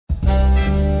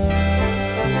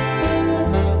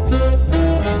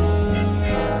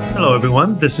Hello,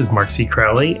 everyone. This is Mark C.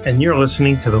 Crowley, and you're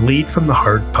listening to the Lead from the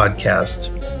Heart podcast.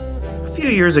 A few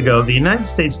years ago, the United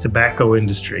States tobacco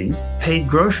industry paid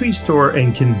grocery store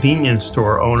and convenience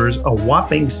store owners a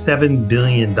whopping $7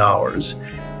 billion,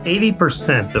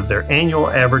 80% of their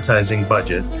annual advertising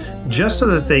budget, just so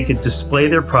that they could display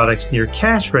their products near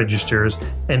cash registers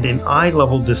and in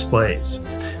eye-level displays.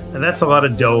 And that's a lot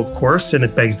of dough, of course, and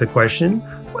it begs the question,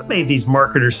 what made these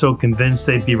marketers so convinced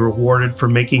they'd be rewarded for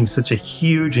making such a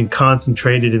huge and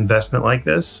concentrated investment like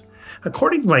this?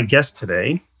 According to my guest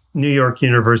today, New York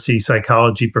University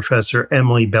psychology professor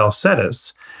Emily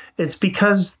Balcetis, it's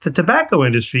because the tobacco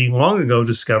industry long ago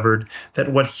discovered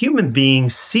that what human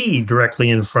beings see directly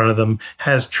in front of them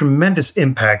has tremendous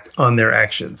impact on their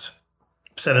actions.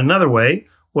 Said another way,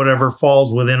 whatever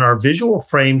falls within our visual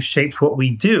frame shapes what we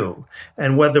do.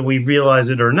 And whether we realize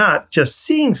it or not, just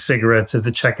seeing cigarettes at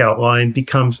the checkout line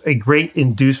becomes a great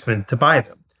inducement to buy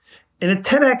them. In a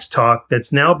TEDx talk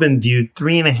that's now been viewed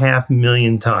 3.5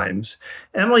 million times,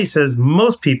 Emily says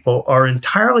most people are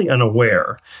entirely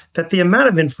unaware that the amount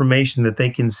of information that they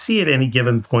can see at any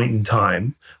given point in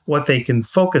time, what they can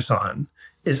focus on,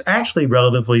 is actually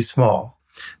relatively small.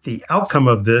 The outcome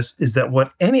of this is that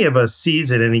what any of us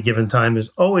sees at any given time is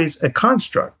always a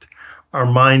construct. Our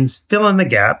minds fill in the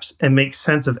gaps and make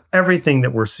sense of everything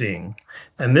that we're seeing.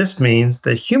 And this means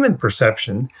that human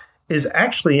perception is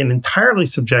actually an entirely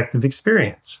subjective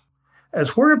experience.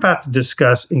 As we're about to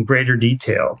discuss in greater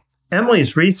detail,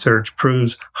 Emily's research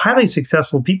proves highly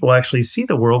successful people actually see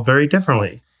the world very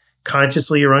differently.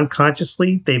 Consciously or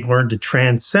unconsciously, they've learned to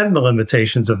transcend the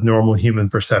limitations of normal human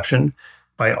perception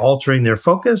by altering their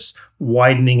focus,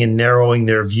 widening and narrowing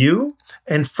their view,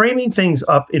 and framing things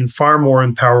up in far more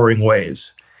empowering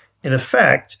ways. In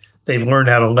effect, they've learned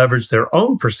how to leverage their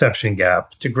own perception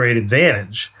gap to great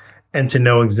advantage and to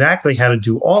know exactly how to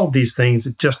do all of these things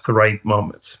at just the right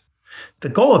moments. The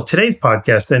goal of today's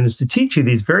podcast, then, is to teach you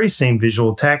these very same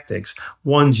visual tactics,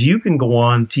 ones you can go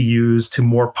on to use to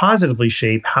more positively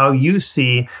shape how you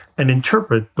see and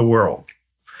interpret the world.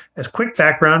 As quick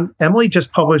background, Emily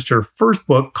just published her first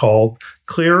book called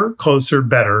Clearer, Closer,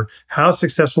 Better: How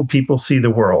Successful People See the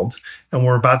World, and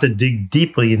we're about to dig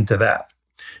deeply into that.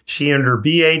 She earned her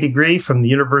BA degree from the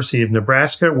University of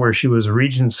Nebraska, where she was a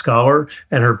Regents Scholar,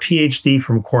 and her PhD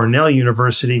from Cornell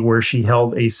University, where she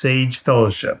held a SAGE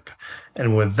Fellowship.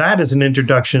 And with that as an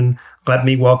introduction, let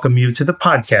me welcome you to the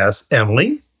podcast,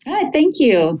 Emily. Hi, thank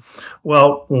you.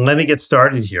 Well, let me get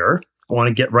started here. I want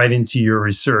to get right into your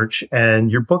research,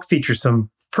 and your book features some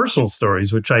personal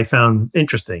stories, which I found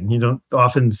interesting. You don't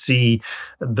often see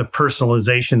the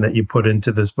personalization that you put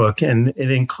into this book, and it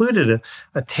included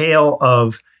a tale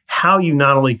of how you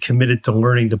not only committed to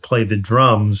learning to play the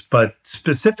drums, but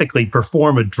specifically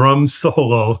perform a drum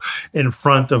solo in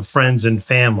front of friends and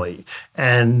family.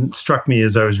 And struck me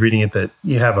as I was reading it that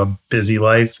you have a busy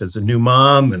life as a new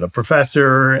mom and a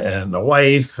professor and a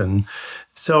wife. And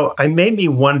so it made me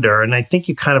wonder, and I think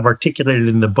you kind of articulated it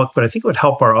in the book, but I think it would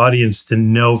help our audience to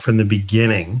know from the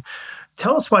beginning.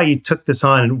 Tell us why you took this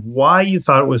on and why you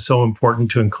thought it was so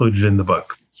important to include it in the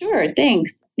book. Sure,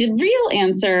 thanks. The real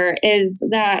answer is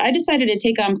that I decided to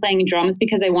take on playing drums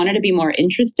because I wanted to be more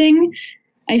interesting.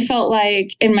 I felt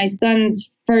like in my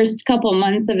son's first couple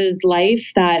months of his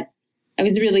life that I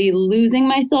was really losing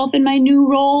myself in my new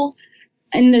role.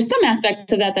 And there's some aspects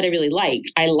to that I really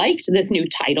liked. I liked this new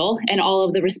title and all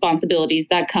of the responsibilities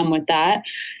that come with that.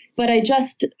 But I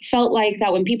just felt like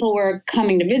that when people were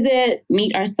coming to visit,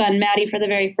 meet our son, Maddie, for the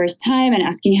very first time and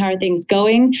asking how are things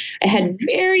going, I had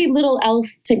very little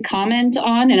else to comment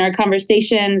on in our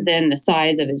conversations, and the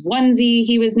size of his onesie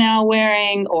he was now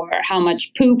wearing, or how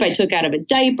much poop I took out of a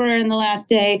diaper in the last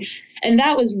day. And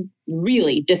that was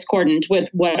really discordant with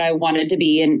what I wanted to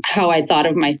be and how I thought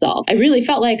of myself. I really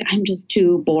felt like I'm just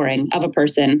too boring of a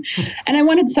person. And I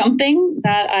wanted something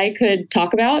that I could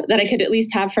talk about, that I could at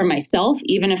least have for myself,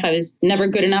 even if I was never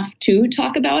good enough to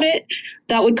talk about it,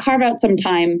 that would carve out some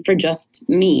time for just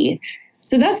me.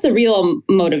 So that's the real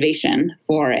motivation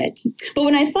for it. But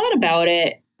when I thought about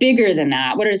it, bigger than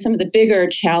that, what are some of the bigger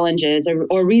challenges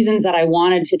or reasons that I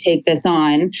wanted to take this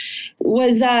on,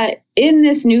 was that in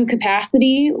this new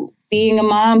capacity, being a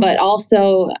mom, but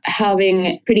also having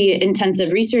a pretty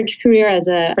intensive research career as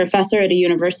a professor at a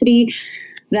university,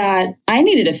 that I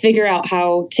needed to figure out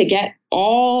how to get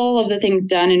all of the things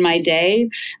done in my day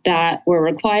that were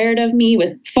required of me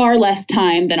with far less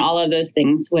time than all of those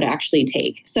things would actually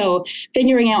take. So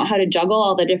figuring out how to juggle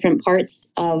all the different parts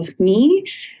of me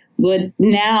would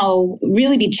now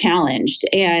really be challenged.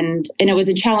 And it was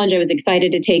a challenge I was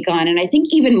excited to take on. And I think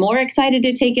even more excited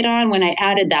to take it on when I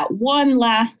added that one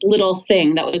last little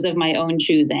thing that was of my own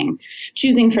choosing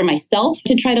for myself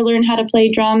to try to learn how to play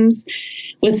drums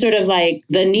was sort of like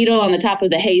the needle on the top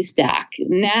of the haystack.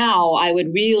 Now I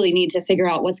would really need to figure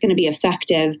out what's going to be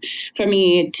effective for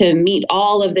me to meet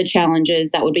all of the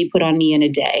challenges that would be put on me in a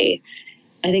day.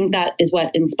 I think that is what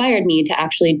inspired me to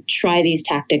actually try these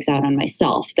tactics out on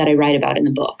myself that I write about in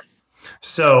the book.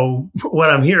 So what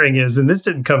I'm hearing is, and this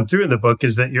didn't come through in the book,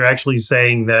 is that you're actually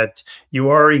saying that you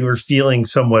already were feeling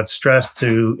somewhat stressed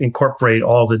to incorporate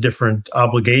all the different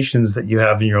obligations that you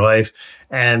have in your life.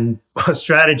 And a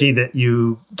strategy that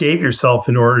you gave yourself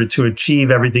in order to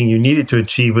achieve everything you needed to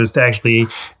achieve was to actually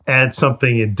add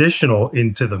something additional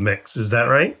into the mix. Is that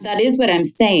right? That is what I'm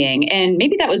saying. And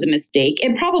maybe that was a mistake.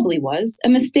 It probably was a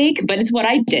mistake, but it's what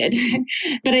I did.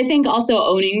 But I think also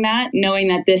owning that, knowing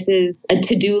that this is a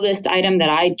to-do list item that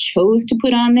I chose to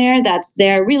put on there, that's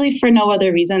there really for no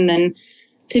other reason than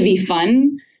to be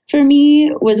fun for me,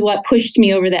 was what pushed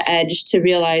me over the edge to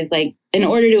realize, like, in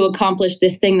order to accomplish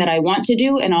this thing that I want to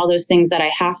do and all those things that I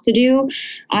have to do,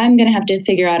 I'm going to have to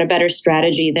figure out a better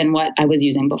strategy than what I was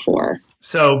using before.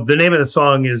 So the name of the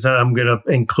song is, I'm going to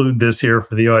include this here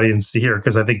for the audience to hear,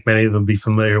 because I think many of them will be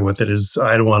familiar with it, is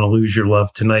I Don't Want to Lose Your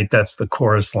Love Tonight. That's the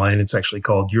chorus line. It's actually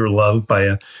called Your Love by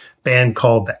a band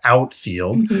called The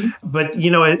Outfield. Mm-hmm. But,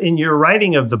 in your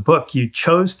writing of the book, you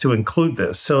chose to include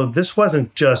this. So this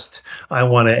wasn't just, I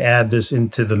want to add this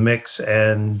into the mix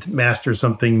and master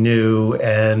something new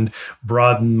and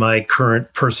broaden my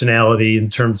current personality in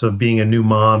terms of being a new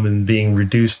mom and being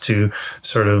reduced to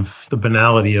sort of the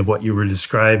banality of what you were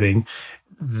describing.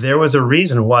 There was a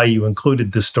reason why you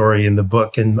included this story in the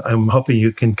book, and I'm hoping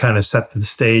you can kind of set the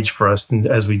stage for us, and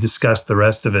as we discuss the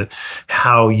rest of it,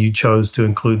 how you chose to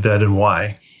include that and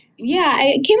why. Yeah,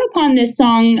 I came upon this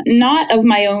song not of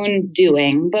my own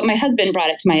doing, but my husband brought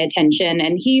it to my attention,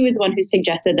 and he was the one who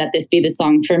suggested that this be the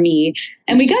song for me.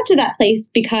 And we got to that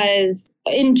place because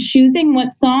in choosing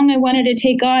what song I wanted to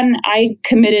take on, I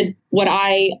committed what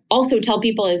I also tell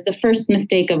people is the first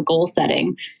mistake of goal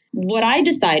setting. What I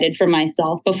decided for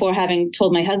myself before having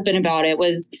told my husband about it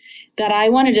was that I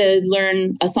wanted to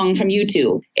learn a song from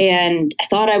U2. And I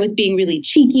thought I was being really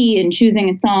cheeky in choosing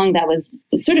a song that was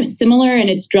sort of similar in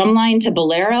its drum line to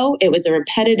Bolero. It was a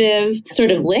repetitive sort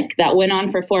of lick that went on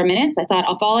for 4 minutes. I thought,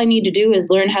 if all I need to do is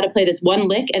learn how to play this one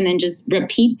lick and then just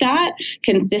repeat that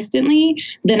consistently,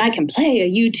 then I can play a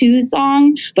U2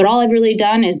 song. But all I've really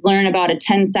done is learn about a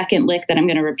 10-second lick that I'm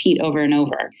going to repeat over and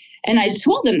over. And I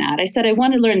told him that. I said, I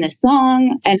want to learn this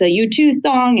song as a U2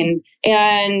 song.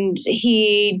 And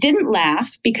he didn't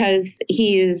laugh because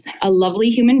he's a lovely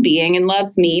human being and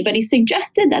loves me, but he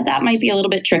suggested that that might be a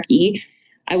little bit tricky.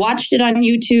 I watched it on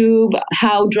YouTube,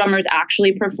 how drummers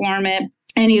actually perform it.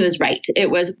 And he was right.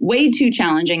 It was way too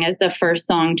challenging as the first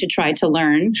song to try to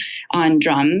learn on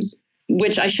drums,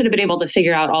 which I should have been able to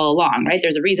figure out all along, right?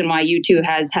 There's a reason why U2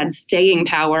 has had staying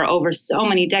power over so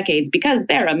many decades, because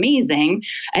they're amazing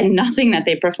and nothing that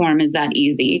they perform is that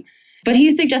easy. But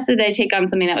he suggested that I take on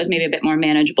something that was maybe a bit more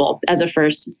manageable as a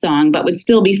first song, but would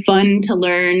still be fun to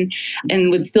learn and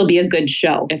would still be a good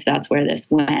show if that's where this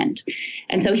went.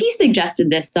 And so he suggested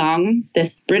this song,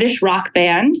 this British rock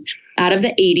band out of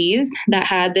the 80s that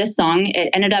had this song. It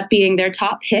ended up being their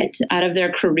top hit out of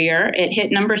their career. It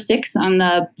hit number 6 on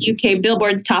the UK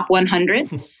Billboard's Top 100.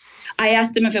 I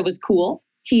asked him if it was cool.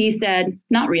 He said,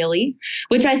 not really,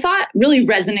 which I thought really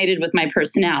resonated with my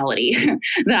personality,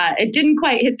 that it didn't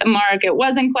quite hit the mark. It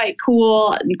wasn't quite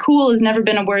cool. Cool has never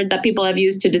been a word that people have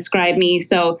used to describe me.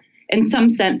 So in some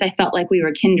sense, I felt like we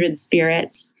were kindred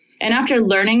spirits. And after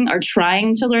learning or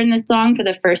trying to learn this song for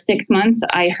the first 6 months,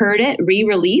 I heard it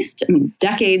re-released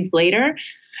decades later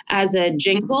as a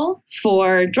jingle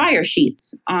for dryer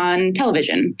sheets on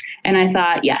television. And I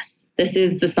thought, yes, this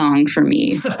is the song for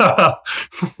me.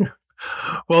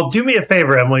 Well, do me a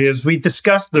favor, Emily, as we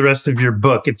discuss the rest of your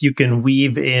book, if you can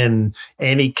weave in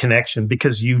any connection,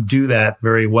 because you do that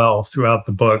very well throughout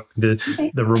the book, the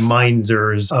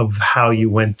reminders of how you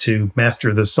went to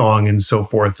master the song and so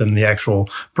forth, and the actual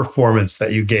performance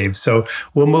that you gave. So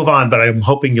we'll move on, but I'm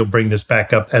hoping you'll bring this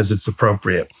back up as it's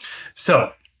appropriate.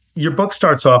 So your book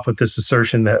starts off with this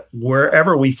assertion that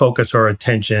wherever we focus our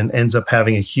attention ends up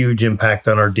having a huge impact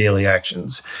on our daily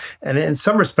actions. And in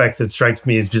some respects, it strikes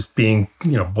me as just being,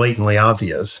 blatantly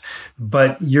obvious.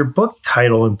 But your book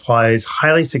title implies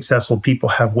highly successful people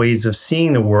have ways of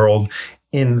seeing the world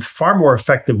in far more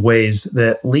effective ways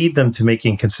that lead them to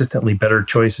making consistently better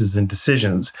choices and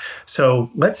decisions. So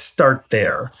let's start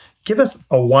there. Give us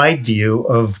a wide view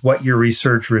of what your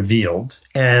research revealed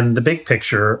and the big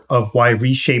picture of why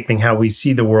reshaping how we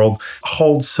see the world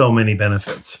holds so many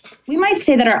benefits. We might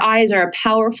say that our eyes are a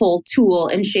powerful tool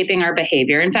in shaping our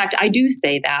behavior. In fact, I do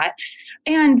say that.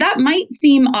 And that might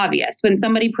seem obvious when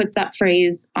somebody puts that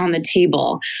phrase on the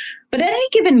table. But at any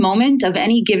given moment of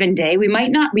any given day, we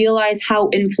might not realize how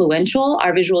influential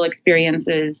our visual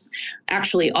experiences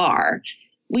actually are.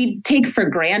 We take for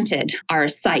granted our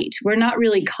sight. We're not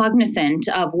really cognizant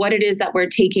of what it is that we're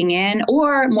taking in,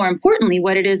 or more importantly,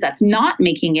 what it is that's not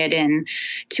making it in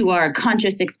to our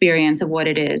conscious experience of what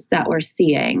it is that we're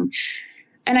seeing.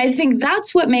 And I think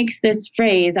that's what makes this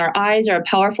phrase, our eyes are a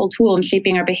powerful tool in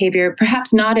shaping our behavior,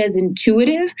 perhaps not as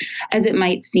intuitive as it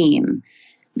might seem.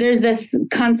 There's this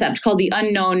concept called the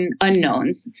unknown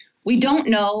unknowns. We don't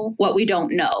know what we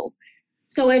don't know.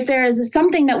 So if there is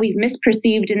something that we've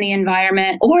misperceived in the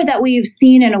environment or that we've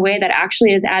seen in a way that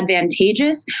actually is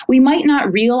advantageous, we might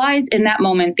not realize in that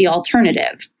moment the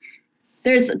alternative.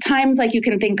 There's times like you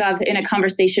can think of in a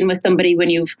conversation with somebody when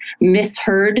you've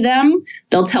misheard them.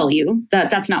 They'll tell you that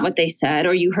that's not what they said,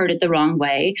 or you heard it the wrong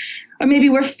way. Or maybe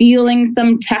we're feeling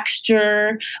some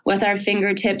texture with our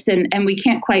fingertips and we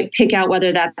can't quite pick out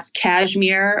whether that's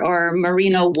cashmere or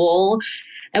merino wool.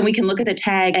 And we can look at the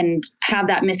tag and have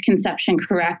that misconception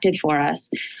corrected for us.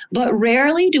 But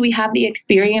rarely do we have the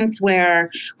experience where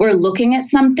we're looking at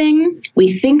something,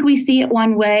 we think we see it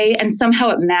one way, and somehow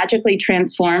it magically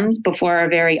transforms before our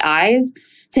very eyes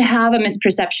to have a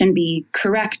misperception be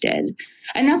corrected.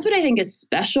 And that's what I think is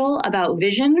special about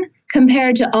vision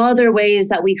compared to other ways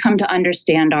that we come to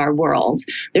understand our world.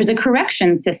 There's a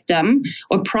correction system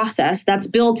or process that's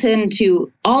built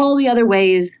into all the other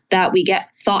ways that we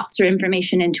get thoughts or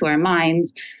information into our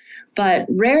minds, but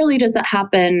rarely does that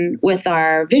happen with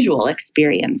our visual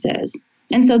experiences.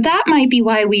 And so that might be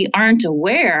why we aren't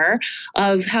aware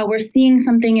of how we're seeing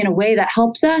something in a way that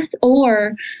helps us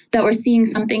or that we're seeing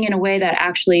something in a way that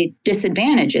actually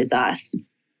disadvantages us.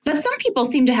 But some people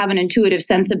seem to have an intuitive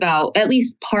sense about at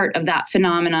least part of that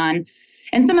phenomenon.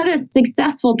 And some of the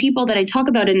successful people that I talk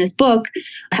about in this book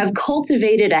have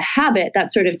cultivated a habit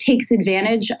that sort of takes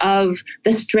advantage of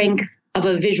the strength of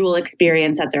a visual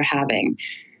experience that they're having.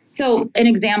 So an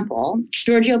example,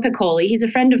 Giorgio Piccoli, he's a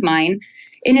friend of mine.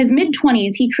 In his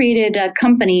mid-20s, he created a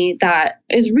company that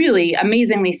is really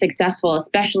amazingly successful,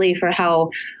 especially for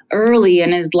how early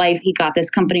in his life he got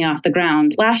this company off the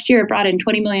ground. Last year, it brought in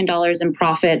 $20 million in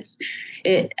profits.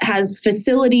 It has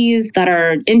facilities that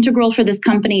are integral for this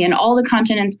company in all the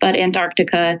continents but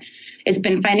Antarctica. It's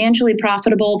been financially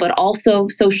profitable, but also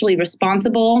socially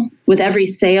responsible. With every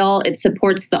sale, it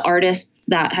supports the artists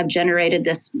that have generated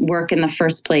this work in the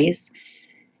first place.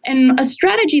 And a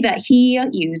strategy that he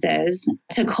uses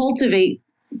to cultivate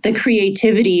the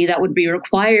creativity that would be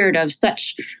required of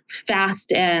such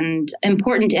fast and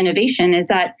important innovation is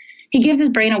that he gives his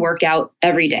brain a workout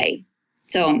every day.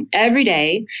 So every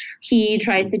day he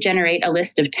tries to generate a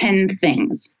list of 10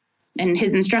 things. And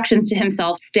his instructions to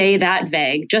himself stay that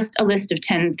vague, just a list of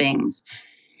 10 things.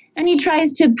 And he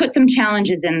tries to put some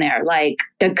challenges in there, like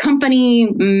the company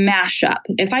mashup.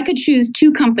 If I could choose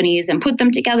two companies and put them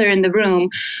together in the room,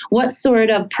 what sort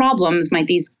of problems might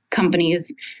these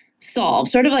companies solve?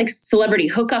 Sort of like celebrity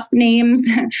hookup names.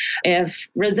 If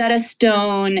Rosetta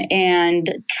Stone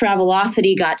and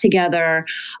Travelocity got together,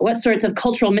 what sorts of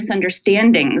cultural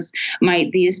misunderstandings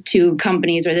might these two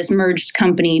companies or this merged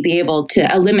company be able to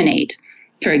eliminate,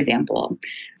 for example?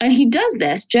 And he does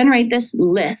this, generate this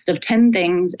list of 10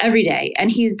 things every day.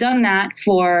 And he's done that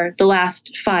for the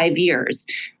last 5 years,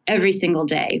 every single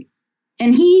day.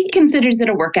 And he considers it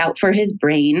a workout for his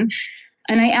brain.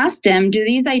 And I asked him, do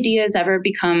these ideas ever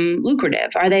become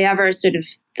lucrative? Are they ever sort of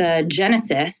the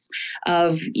genesis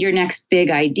of your next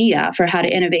big idea for how to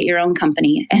innovate your own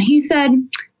company? And he said,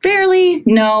 rarely,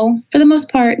 no. For the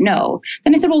most part, no.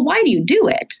 Then I said, well, why do you do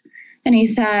it? And he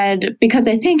said, because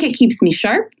I think it keeps me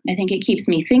sharp. I think it keeps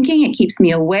me thinking. It keeps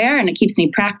me aware, and it keeps me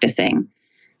practicing.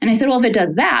 And I said, well, if it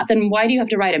does that, then why do you have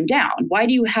to write them down? Why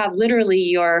do you have literally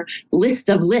your list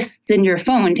of lists in your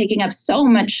phone taking up so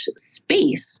much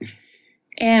space?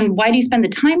 And why do you spend the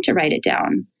time to write it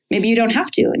down? Maybe you don't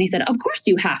have to. And he said, of course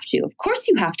you have to. Of course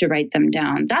you have to write them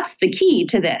down. That's the key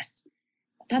to this.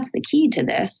 That's the key to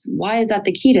this. Why is that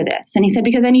the key to this? And he said,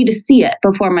 because I need to see it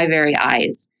before my very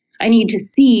eyes. I need to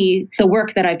see the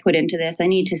work that I put into this. I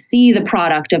need to see the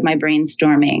product of my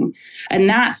brainstorming. And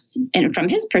that's, and from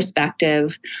his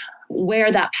perspective,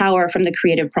 where that power from the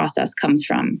creative process comes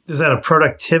from. Is that a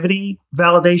productivity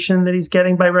validation that he's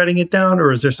getting by writing it down?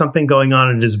 Or is there something going on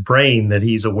in his brain that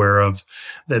he's aware of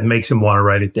that makes him want to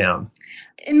write it down?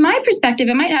 In my perspective,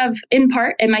 it might have, in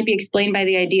part, it might be explained by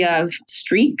the idea of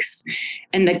streaks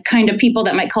and the kind of people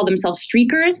that might call themselves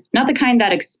streakers, not the kind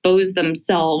that expose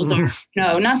themselves, or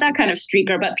no, not that kind of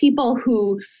streaker, but people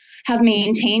who have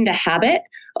maintained a habit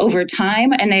over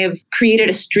time and they have created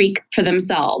a streak for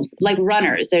themselves, like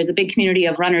runners. There's a big community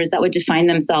of runners that would define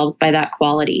themselves by that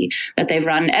quality, that they've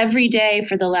run every day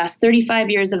for the last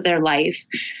 35 years of their life.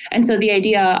 And so the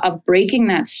idea of breaking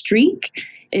that streak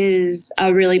is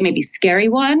a really maybe scary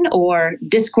one or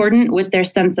discordant with their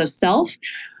sense of self.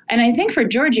 And I think for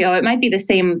Giorgio, it might be the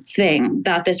same thing,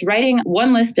 that this writing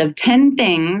one list of 10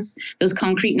 things, those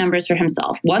concrete numbers for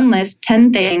himself, one list,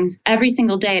 10 things every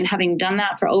single day, and having done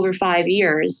that for over 5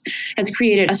 years, has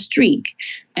created a streak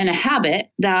and a habit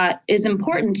that is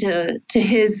important to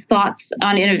his thoughts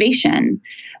on innovation.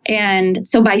 And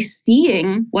so by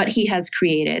seeing what he has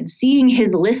created, seeing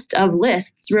his list of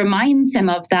lists reminds him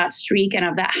of that streak and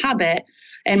of that habit,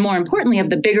 and more importantly, of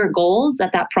the bigger goals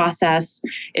that process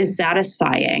is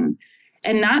satisfying.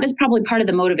 And that is probably part of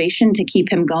the motivation to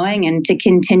keep him going and to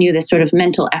continue this sort of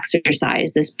mental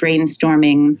exercise, this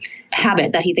brainstorming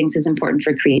habit that he thinks is important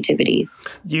for creativity.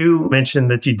 You mentioned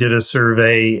that you did a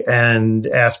survey and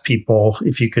asked people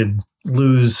if you could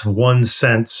lose one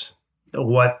sense,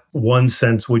 what one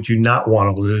sense would you not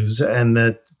want to lose? And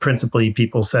that principally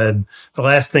people said the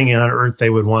last thing on earth they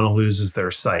would want to lose is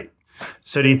their sight.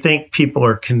 So do you think people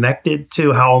are connected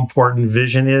to how important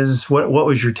vision is? What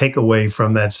was your takeaway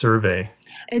from that survey?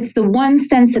 It's the one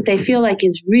sense that they feel like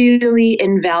is really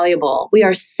invaluable. We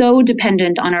are so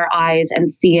dependent on our eyes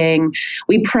and seeing.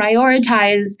 We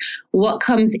prioritize what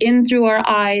comes in through our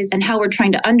eyes and how we're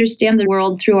trying to understand the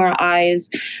world through our eyes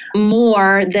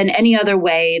more than any other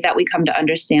way that we come to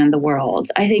understand the world.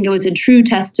 I think it was a true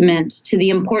testament to the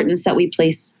importance that we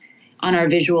place on our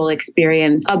visual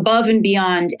experience above and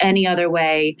beyond any other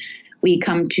way we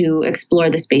come to explore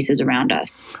the spaces around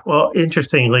us. Well,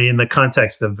 interestingly, in the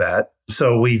context of that,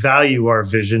 so we value our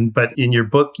vision, but in your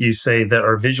book, you say that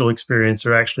our visual experience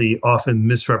are actually often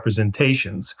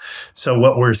misrepresentations. So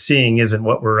what we're seeing isn't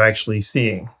what we're actually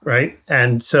seeing, right?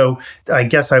 And so I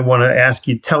guess I want to ask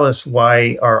you, tell us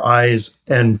why our eyes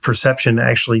and perception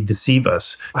actually deceive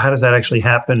us. How does that actually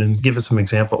happen? And give us some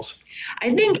examples.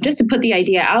 I think just to put the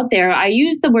idea out there, I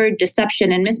use the word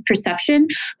deception and misperception,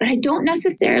 but I don't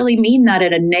necessarily mean that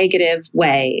in a negative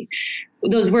way.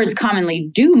 Those words commonly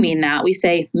do mean that. We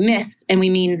say miss and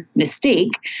we mean mistake,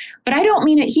 but I don't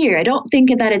mean it here. I don't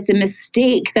think that it's a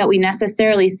mistake that we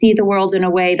necessarily see the world in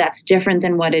a way that's different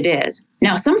than what it is.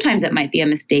 Now, sometimes it might be a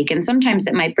mistake, and sometimes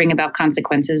it might bring about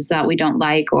consequences that we don't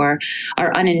like or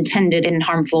are unintended in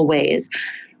harmful ways.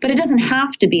 But it doesn't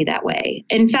have to be that way.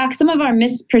 In fact, some of our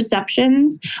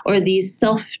misperceptions or these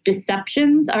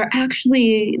self-deceptions are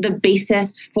actually the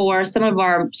basis for some of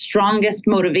our strongest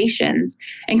motivations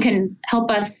and can help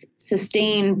us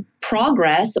sustain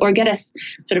progress or get us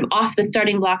sort of off the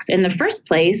starting blocks in the first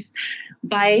place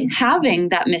by having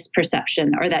that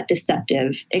misperception or that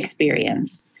deceptive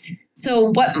experience.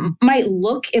 So what might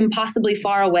look impossibly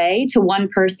far away to one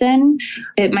person,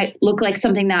 it might look like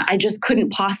something that I just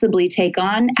couldn't possibly take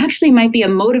on, actually might be a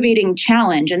motivating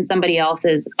challenge in somebody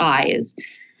else's eyes.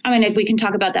 I mean, we can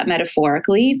talk about that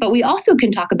metaphorically, but we also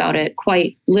can talk about it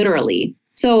quite literally.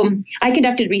 So I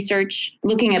conducted research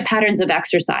looking at patterns of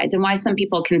exercise and why some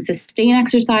people can sustain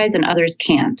exercise and others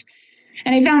can't.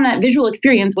 And I found that visual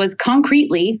experience was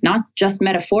concretely, not just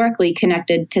metaphorically,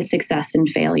 connected to success and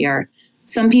failure.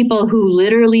 Some people who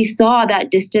literally saw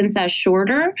that distance as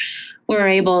shorter were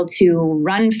able to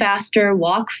run faster,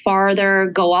 walk farther,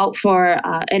 go out for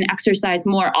an exercise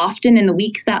more often in the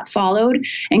weeks that followed,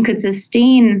 and could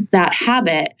sustain that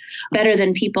habit better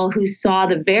than people who saw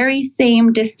the very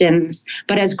same distance,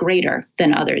 but as greater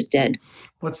than others did.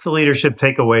 What's the leadership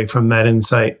takeaway from that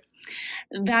insight?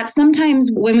 That sometimes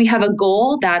when we have a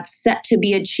goal that's set to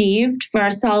be achieved for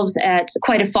ourselves at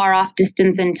quite a far off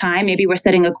distance in time, maybe we're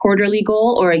setting a quarterly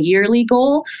goal or a yearly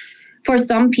goal. For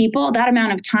some people, that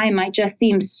amount of time might just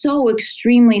seem so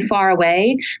extremely far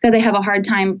away that they have a hard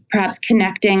time perhaps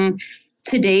connecting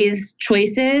today's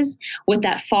choices with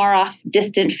that far off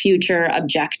distant future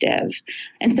objective.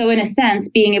 And so in a sense,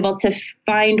 being able to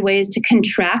find ways to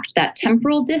contract that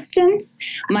temporal distance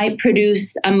might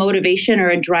produce a motivation or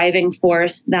a driving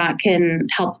force that can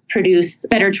help produce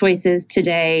better choices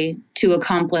today to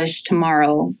accomplish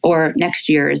tomorrow or next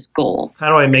year's goal. How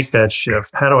do I make that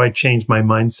shift? How do I change my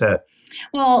mindset?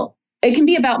 Well, it can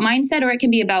be about mindset or it can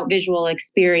be about visual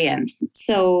experience.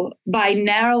 So by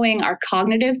narrowing our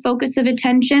cognitive focus of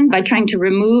attention, by trying to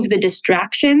remove the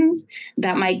distractions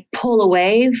that might pull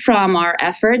away from our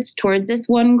efforts towards this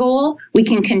one goal, we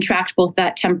can contract both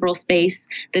that temporal space,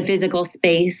 the physical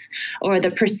space, or the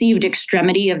perceived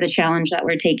extremity of the challenge that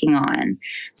we're taking on.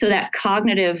 So that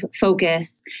cognitive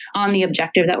focus on the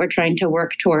objective that we're trying to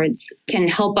work towards can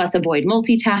help us avoid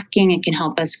multitasking. It can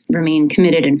help us remain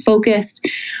committed and focused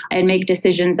and make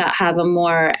decisions that have a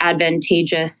more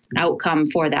advantageous outcome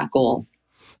for that goal.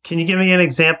 Can you give me an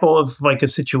example of like a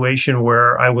situation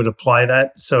where I would apply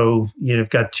that? So,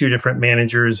 you've got two different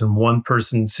managers and one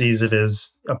person sees it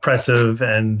as oppressive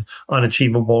and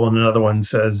unachievable, and another one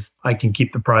says, I can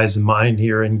keep the prize in mind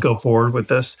here and go forward with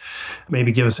this.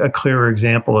 Maybe give us a clearer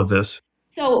example of this.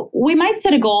 So we might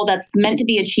set a goal that's meant to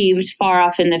be achieved far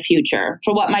off in the future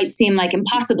for what might seem like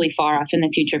impossibly far off in the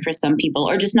future for some people,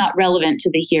 or just not relevant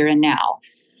to the here and now.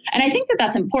 And I think that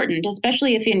that's important,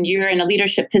 especially if you're in a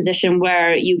leadership position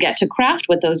where you get to craft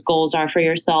what those goals are for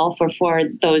yourself or for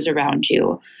those around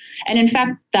you. And in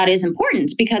fact, that is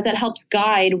important because it helps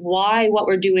guide why what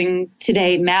we're doing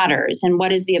today matters and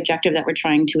what is the objective that we're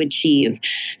trying to achieve.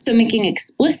 So making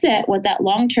explicit what that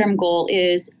long-term goal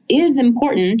is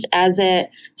important as it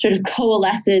sort of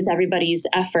coalesces everybody's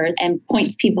effort and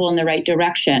points people in the right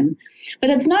direction. But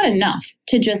that's not enough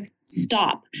to just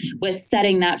stop with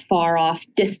setting that far off,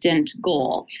 distant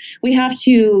goal. We have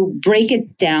to break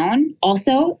it down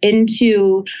also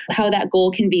into how that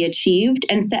goal can be achieved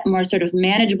and set more sort of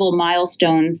manageable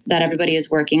milestones that everybody is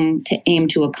working to aim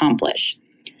to accomplish.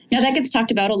 Now, that gets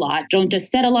talked about a lot. Don't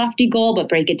just set a lofty goal, but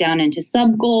break it down into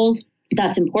sub-goals.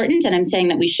 That's important, and I'm saying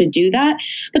that we should do that.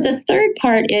 But the third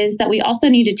part is that we also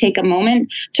need to take a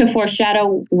moment to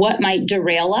foreshadow what might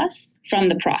derail us from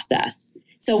the process.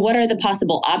 So what are the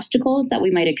possible obstacles that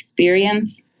we might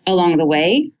experience along the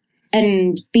way?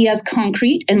 And be as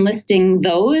concrete in listing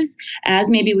those as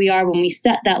maybe we are when we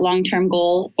set that long-term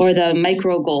goal or the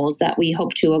micro goals that we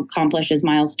hope to accomplish as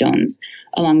milestones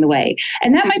along the way.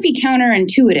 And that might be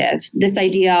counterintuitive, this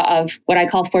idea of what I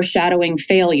call foreshadowing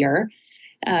failure.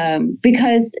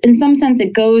 Because in some sense,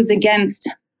 it goes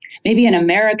against maybe an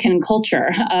American culture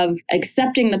of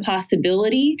accepting the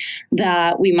possibility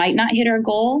that we might not hit our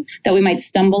goal, that we might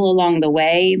stumble along the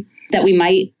way, that we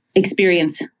might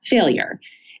experience failure.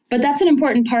 But that's an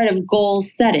important part of goal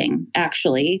setting,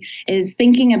 actually, is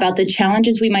thinking about the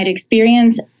challenges we might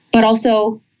experience, but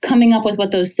also coming up with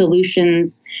what those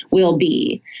solutions will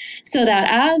be. So that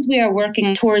as we are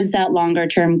working towards that longer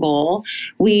term goal,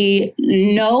 we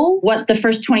know what the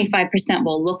first 25%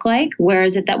 will look like. Where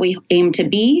is it that we aim to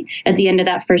be at the end of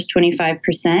that first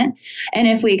 25%? And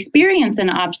if we experience an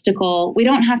obstacle, we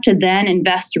don't have to then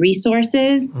invest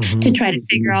resources to try to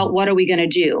figure out what are we going to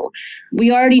do.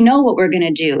 We already know what we're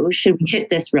going to do should we hit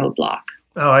this roadblock.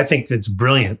 Oh, I think it's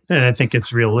brilliant. And I think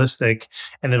it's realistic.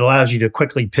 And it allows you to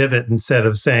quickly pivot instead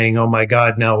of saying, oh my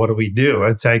God, now what do we do?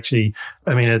 It's actually,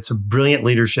 it's a brilliant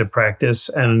leadership practice.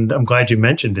 And I'm glad you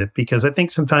mentioned it because I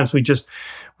think sometimes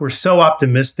we're so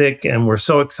optimistic and we're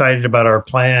so excited about our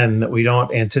plan that we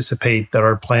don't anticipate that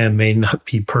our plan may not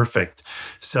be perfect.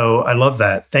 So I love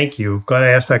that. Thank you. Glad I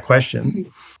asked that question.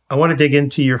 I want to dig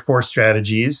into your 4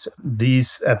 strategies.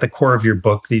 These, at the core of your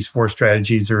book, these 4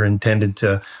 strategies are intended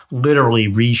to literally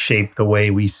reshape the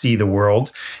way we see the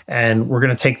world. And we're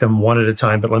going to take them one at a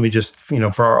time. But let me just,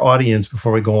 for our audience,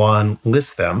 before we go on,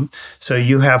 list them. So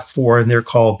you have 4, and they're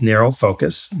called narrow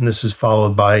focus. And this is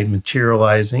followed by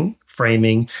materializing,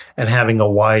 framing, and having a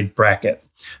wide bracket.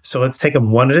 So let's take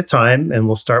them one at a time, and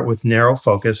we'll start with narrow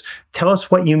focus. Tell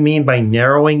us what you mean by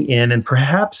narrowing in, and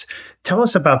perhaps tell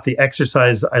us about the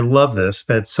exercise, I love this,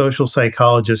 that social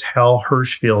psychologist Hal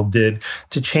Hershfield did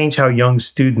to change how young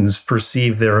students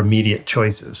perceive their immediate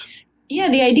choices. Yeah,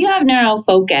 the idea of narrow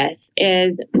focus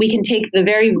is we can take the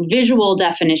very visual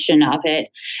definition of it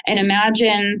and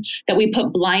imagine that we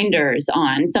put blinders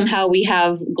on. Somehow we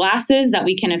have glasses that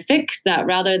we can affix that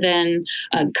rather than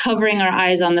covering our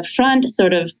eyes on the front,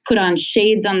 sort of put on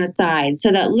shades on the side so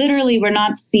that literally we're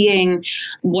not seeing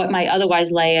what might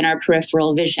otherwise lay in our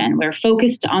peripheral vision. We're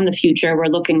focused on the future. We're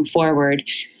looking forward.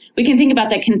 We can think about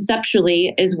that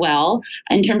conceptually as well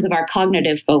in terms of our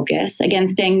cognitive focus. Again,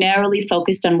 staying narrowly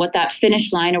focused on what that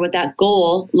finish line or what that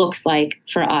goal looks like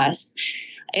for us.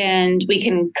 And we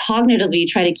can cognitively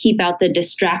try to keep out the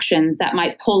distractions that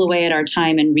might pull away at our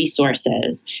time and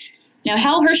resources. Now,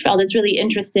 Hal Hershfeld is really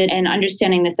interested in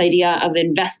understanding this idea of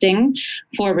investing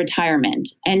for retirement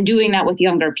and doing that with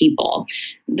younger people.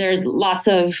 There's lots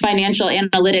of financial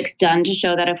analytics done to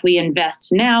show that if we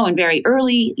invest now in very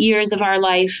early years of our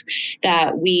life,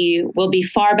 that we will be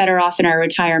far better off in our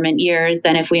retirement years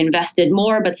than if we invested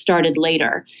more but started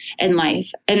later in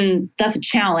life. And that's a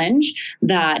challenge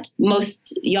that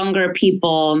most younger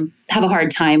people have a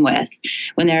hard time with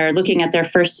when they're looking at their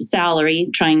first salary,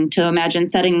 trying to imagine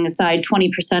setting aside 20%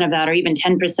 of that or even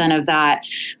 10% of that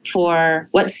for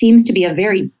what seems to be a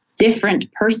very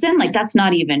different person. Like, that's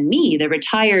not even me. The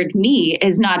retired me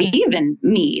is not even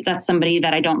me. That's somebody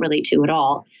that I don't relate to at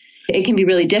all. It can be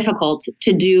really difficult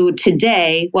to do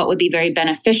today what would be very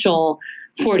beneficial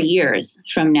 40 years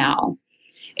from now.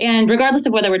 And regardless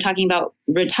of whether we're talking about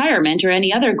retirement or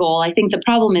any other goal, I think the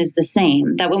problem is the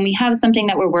same, that when we have something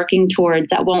that we're working towards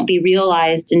that won't be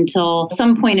realized until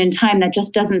some point in time that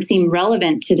just doesn't seem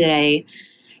relevant today,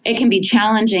 it can be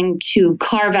challenging to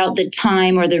carve out the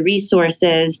time or the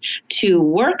resources to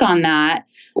work on that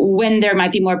when there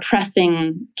might be more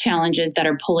pressing challenges that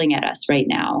are pulling at us right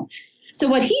now. So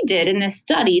what he did in this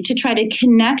study to try to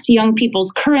connect young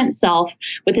people's current self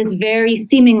with his very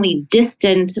seemingly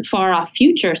distant, far off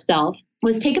future self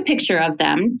was take a picture of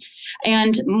them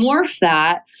and morph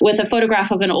that with a photograph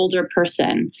of an older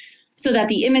person, so that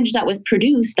the image that was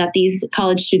produced that these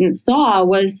college students saw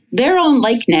was their own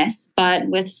likeness, but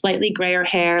with slightly grayer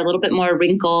hair, a little bit more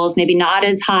wrinkles, maybe not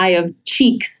as high of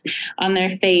cheeks on their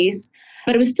face.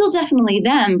 But it was still definitely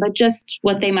them, but just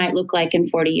what they might look like in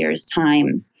 40 years'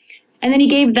 time. And then he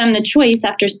gave them the choice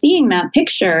after seeing that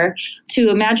picture to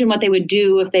imagine what they would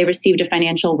do if they received a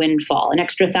financial windfall, an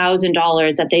extra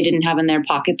 $1,000 that they didn't have in their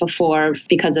pocket before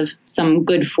because of some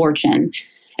good fortune.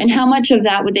 And how much of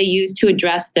that would they use to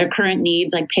address their current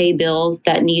needs, like pay bills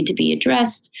that need to be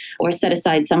addressed, or set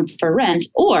aside some for rent?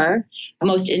 Or,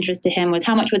 most interest to him was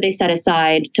how much would they set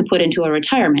aside to put into a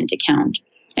retirement account?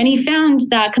 And he found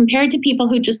that compared to people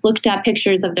who just looked at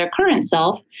pictures of their current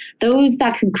self, those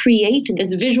that could create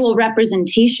this visual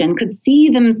representation could see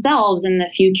themselves in the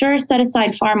future set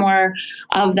aside far more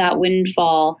of that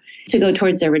windfall to go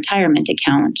towards their retirement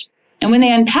account. And when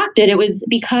they unpacked it, it was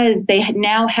because they had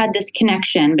now had this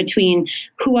connection between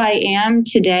who I am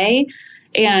today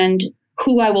and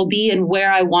who I will be and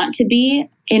where I want to be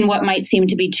in what might seem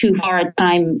to be too far a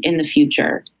time in the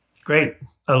future. Great.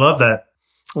 I love that.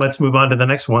 Let's move on to the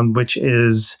next one, which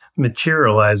is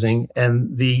materializing.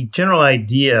 And the general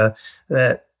idea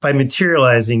that by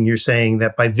materializing, you're saying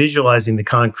that by visualizing the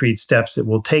concrete steps that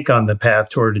we'll take on the path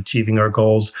toward achieving our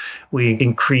goals, we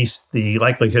increase the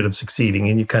likelihood of succeeding.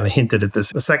 And you kind of hinted at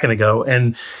this a second ago.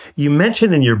 And you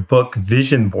mentioned in your book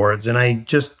vision boards. And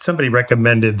somebody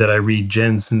recommended that I read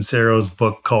Jen Sincero's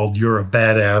book called You're a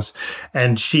Badass.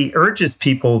 And she urges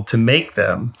people to make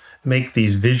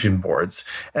these vision boards.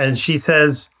 And she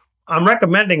says, I'm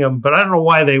recommending them, but I don't know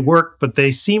why they work, but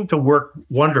they seem to work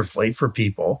wonderfully for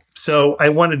people. So I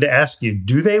wanted to ask you,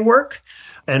 do they work?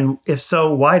 And if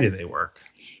so, why do they work?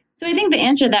 So I think the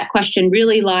answer to that question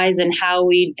really lies in how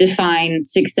we define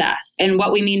success and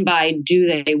what we mean by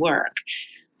do they work.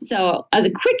 So as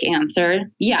a quick answer,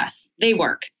 yes, they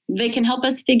work. They can help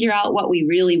us figure out what we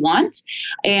really want,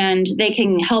 and they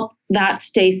can help that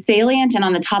stay salient and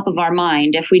on the top of our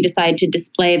mind if we decide to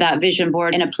display that vision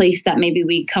board in a place that maybe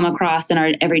we come across in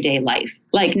our everyday life,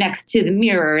 like next to the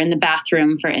mirror in the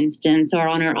bathroom, for instance, or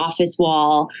on our office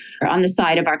wall or on the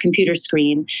side of our computer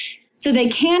screen. So they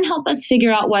can help us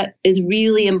figure out what is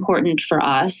really important for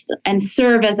us and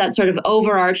serve as that sort of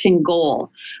overarching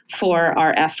goal for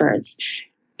our efforts.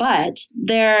 But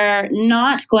they're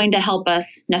not going to help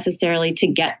us necessarily to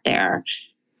get there.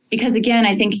 Because again,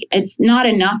 I think it's not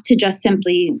enough to just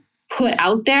simply put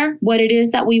out there what it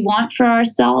is that we want for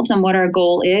ourselves and what our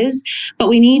goal is, but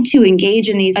we need to engage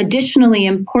in these additionally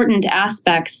important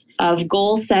aspects of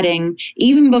goal setting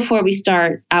even before we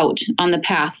start out on the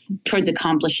path towards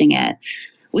accomplishing it.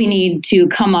 We need to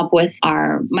come up with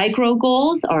our micro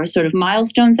goals or sort of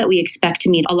milestones that we expect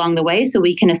to meet along the way so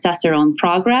we can assess our own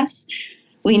progress.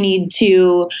 We need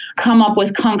to come up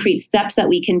with concrete steps that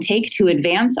we can take to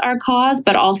advance our cause,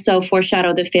 but also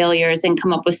foreshadow the failures and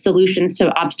come up with solutions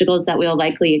to obstacles that we'll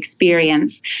likely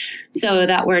experience so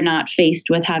that we're not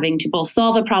faced with having to both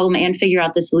solve a problem and figure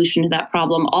out the solution to that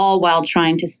problem, all while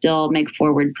trying to still make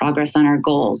forward progress on our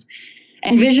goals.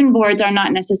 And vision boards are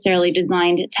not necessarily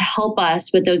designed to help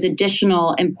us with those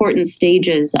additional important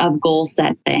stages of goal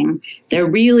setting. They're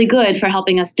really good for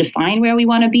helping us define where we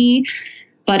want to be.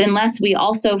 But unless we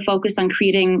also focus on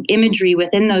creating imagery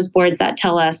within those boards that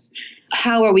tell us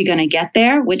how are we going to get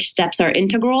there? Which steps are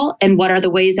integral? And what are the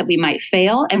ways that we might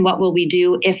fail? And what will we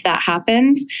do if that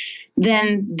happens?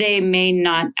 Then they may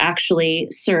not actually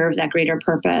serve that greater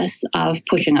purpose of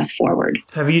pushing us forward.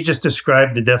 Have you just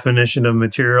described the definition of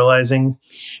materializing?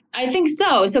 I think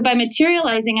so. So by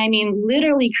materializing, I mean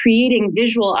literally creating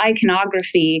visual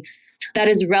iconography that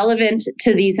is relevant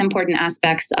to these important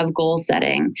aspects of goal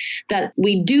setting, that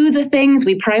we do the things,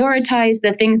 we prioritize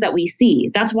the things that we see.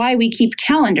 That's why we keep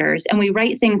calendars and we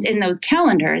write things in those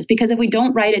calendars, because if we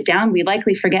don't write it down, we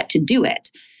likely forget to do it.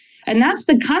 And that's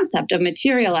the concept of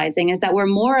materializing, is that we're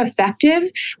more effective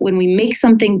when we make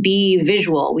something be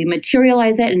visual. We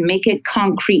materialize it and make it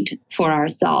concrete for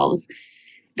ourselves.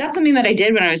 That's something that I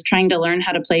did when I was trying to learn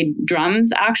how to play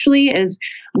drums, actually, is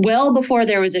well before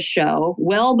there was a show,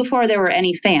 well before there were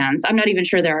any fans. I'm not even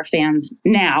sure there are fans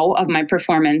now of my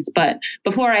performance, but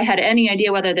before I had any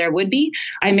idea whether there would be,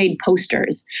 I made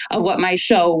posters of what my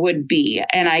show would be.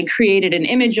 And I created an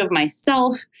image of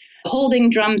myself holding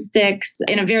drumsticks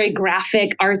in a very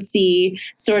graphic, artsy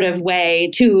sort of way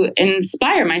to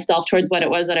inspire myself towards what it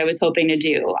was that I was hoping to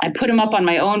do. I put them up on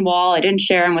my own wall. I didn't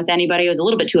share them with anybody. It was a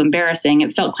little bit too embarrassing.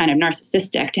 It felt kind of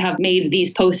narcissistic to have made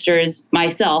these posters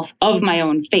myself of my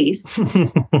own face.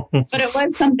 But it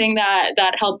was something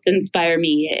that helped inspire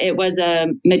me. It was a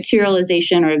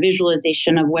materialization or a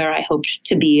visualization of where I hoped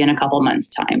to be in a couple months'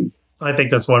 time. I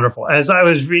think that's wonderful. As I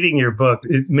was reading your book,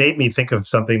 it made me think of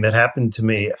something that happened to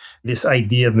me. This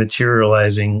idea of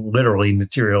materializing, literally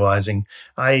materializing.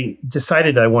 I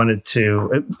decided I wanted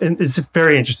to, and it's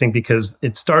very interesting because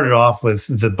it started off with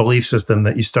the belief system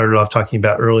that you started off talking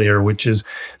about earlier, which is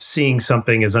seeing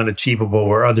something as unachievable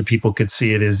where other people could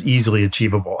see it as easily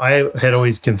achievable. I had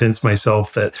always convinced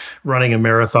myself that running a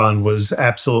marathon was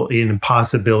absolutely an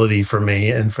impossibility for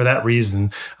me. And for that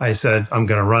reason, I said, I'm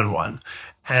going to run one.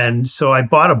 And so I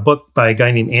bought a book by a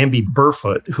guy named Amby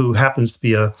Burfoot, who happens to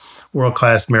be a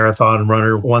world-class marathon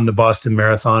runner, won the Boston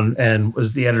Marathon, and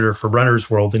was the editor for Runner's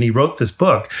World. And he wrote this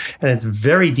book, and it's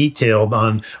very detailed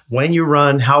on when you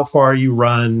run, how far you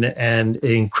run, and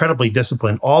incredibly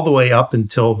disciplined, all the way up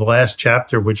until the last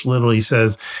chapter, which literally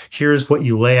says, here's what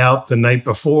you lay out the night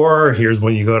before, here's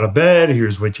when you go to bed,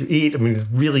 here's what you eat. I mean, it's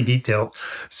really detailed.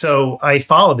 So I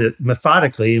followed it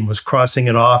methodically and was crossing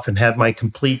it off and had my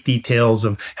complete details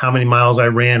of how many miles I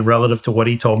ran relative to what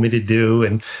he told me to do.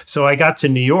 And so I got to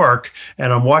New York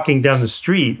and I'm walking down the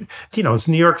street, it's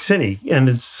New York City and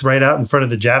it's right out in front of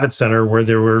the Javits Center where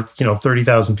there were,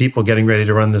 30,000 people getting ready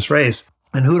to run this race.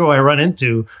 And who do I run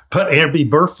into but Amby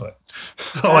Burfoot?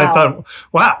 So wow. I thought,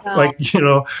 wow,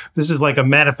 this is like a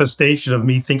manifestation of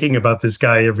me thinking about this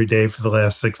guy every day for the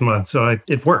last 6 months. So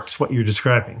it works, what you're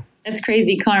describing. That's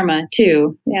crazy karma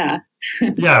too. Yeah.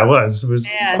 Yeah, it was. It was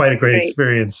quite a great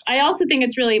experience. I also think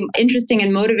it's really interesting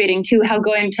and motivating too, how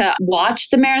going to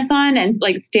watch the marathon and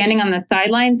like standing on the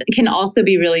sidelines can also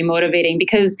be really motivating,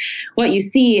 because what you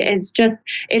see is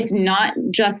it's not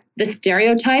just the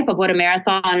stereotype of what a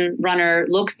marathon runner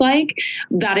looks like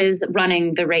that is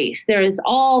running the race. There is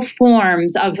all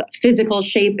forms of physical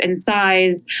shape and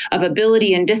size, of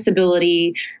ability and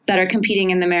disability that are competing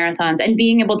in the marathons, and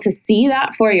being able to see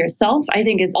that for yourself, I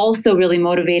think, is also really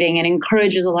motivating and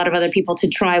encourages a lot of other people to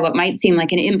try what might seem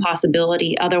like an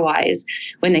impossibility otherwise,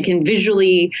 when they can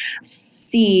visually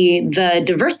see the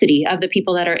diversity of the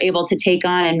people that are able to take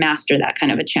on and master that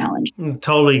kind of a challenge.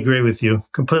 Totally agree with you.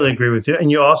 Completely agree with you.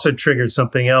 And you also triggered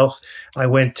something else. I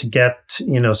went to get,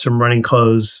 some running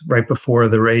clothes right before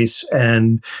the race.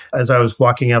 And as I was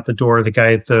walking out the door, the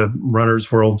guy at the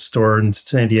Runner's World store in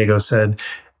San Diego said,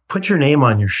 "Put your name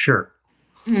on your shirt."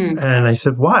 And I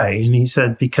said, "Why?" And he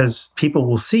said, "Because people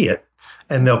will see it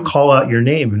and they'll call out your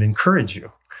name and encourage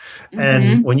you."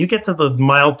 And when you get to the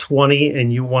mile 20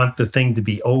 and you want the thing to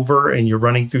be over and you're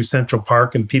running through Central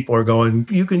Park and people are going,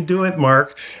 "You can do it,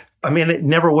 Mark." I mean, it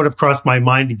never would have crossed my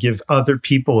mind to give other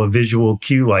people a visual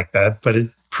cue like that, but it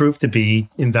proved to be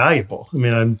invaluable. I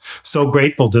mean, I'm so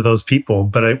grateful to those people,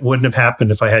 but it wouldn't have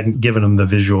happened if I hadn't given them the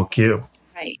visual cue.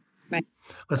 Right.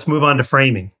 Let's move on to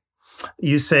framing.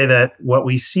 You say that what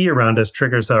we see around us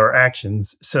triggers our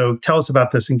actions. So tell us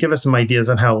about this and give us some ideas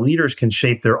on how leaders can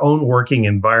shape their own working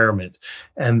environment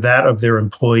and that of their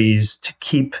employees to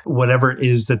keep whatever it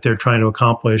is that they're trying to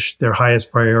accomplish, their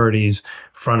highest priorities,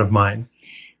 front of mind.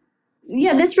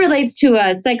 Yeah, this relates to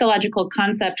a psychological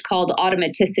concept called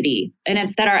automaticity. And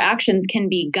it's that our actions can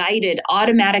be guided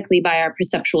automatically by our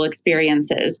perceptual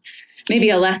experiences. Maybe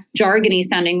a less jargony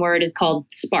sounding word is called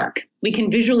spark. We can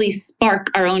visually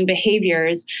spark our own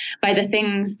behaviors by the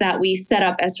things that we set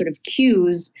up as sort of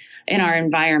cues in our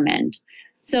environment.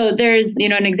 So there's,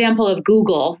 an example of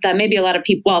Google that maybe a lot of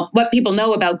people, what people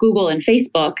know about Google and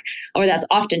Facebook, or that's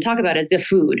often talked about, is the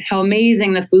food, how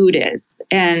amazing the food is.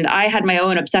 And I had my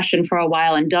own obsession for a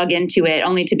while and dug into it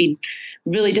only to be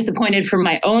really disappointed for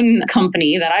my own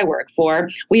company that I work for.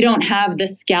 We don't have the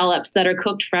scallops that are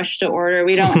cooked fresh to order.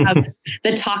 We don't have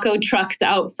the taco trucks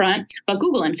out front, but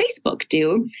Google and Facebook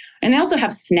do. And they also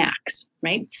have snacks,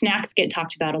 right? Snacks get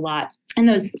talked about a lot. And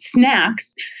those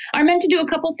snacks are meant to do a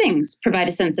couple things: provide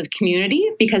a sense of community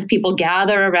because people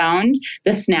gather around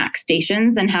the snack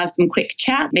stations and have some quick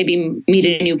chat, maybe meet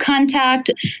a new contact,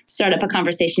 start up a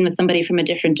conversation with somebody from a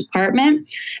different department.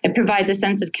 It provides a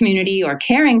sense of community or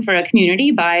caring for a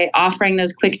community by offering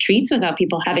those quick treats without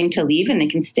people having to leave, and they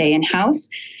can stay in-house.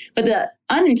 But the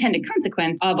unintended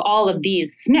consequence of all of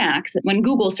these snacks, when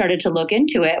Google started to look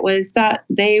into it, was that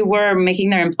they were making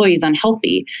their employees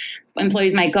unhealthy.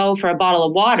 Employees might go for a bottle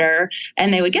of water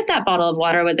and they would get that bottle of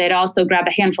water, but they'd also grab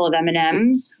a handful of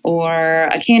M&Ms or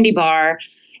a candy bar,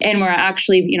 and were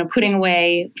actually, putting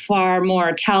away far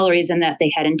more calories than that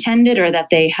they had intended or that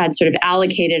they had sort of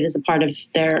allocated as a part of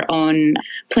their own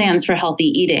plans for healthy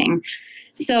eating.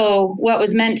 So what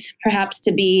was meant perhaps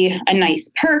to be a nice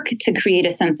perk to create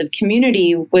a sense of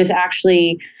community was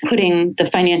actually putting the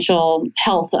financial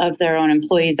health of their own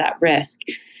employees at risk.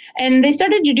 And they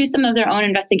started to do some of their own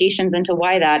investigations into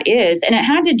why that is. And it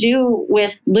had to do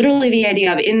with literally the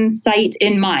idea of insight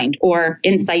in mind or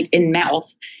insight in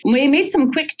mouth. We made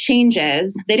some quick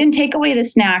changes. They didn't take away the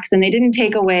snacks and they didn't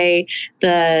take away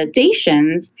the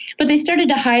stations, but they started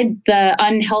to hide the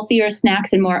unhealthier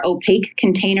snacks in more opaque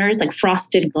containers like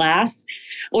frosted glass,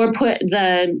 or put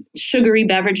the sugary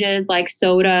beverages like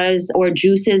sodas or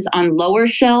juices on lower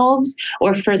shelves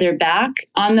or further back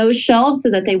on those shelves so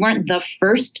that they weren't the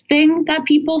first thing that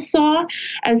people saw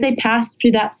as they passed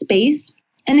through that space.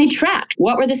 And they tracked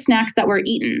what were the snacks that were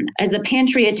eaten. As the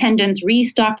pantry attendants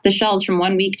restocked the shelves from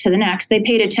one week to the next, they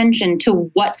paid attention to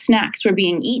what snacks were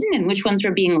being eaten and which ones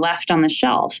were being left on the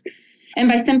shelf. And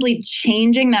by simply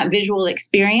changing that visual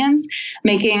experience,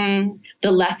 making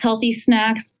the less healthy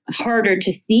snacks harder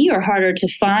to see or harder to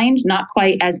find, not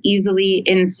quite as easily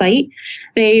in sight,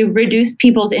 they reduced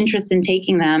people's interest in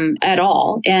taking them at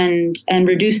all and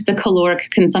reduced the caloric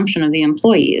consumption of the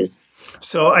employees.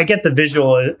 So I get the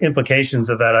visual implications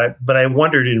of that, but I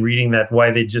wondered in reading that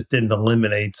why they just didn't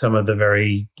eliminate some of the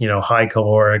very, high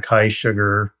caloric, high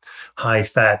sugar, high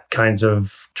fat kinds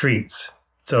of treats.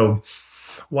 So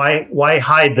why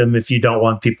hide them if you don't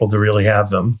want people to really have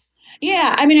them?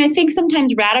 Yeah, I think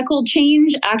sometimes radical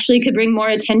change actually could bring more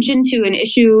attention to an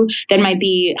issue that might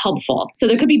be helpful. So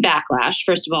there could be backlash,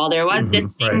 first of all. There was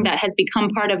this thing that has become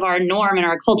part of our norm and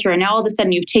our culture, and now all of a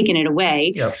sudden you've taken it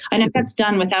away. Yep. And if that's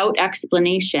done without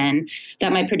explanation,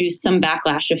 that might produce some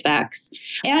backlash effects.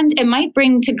 And it might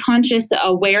bring to conscious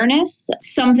awareness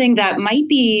something that might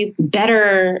be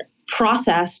better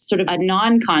processed sort of a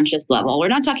non-conscious level. We're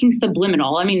not talking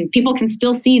subliminal. People can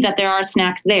still see that there are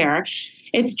snacks there.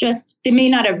 It's just they may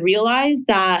not have realized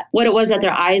that what it was that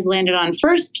their eyes landed on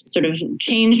first sort of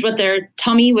changed what their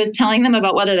tummy was telling them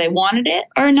about whether they wanted it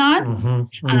or not.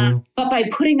 But by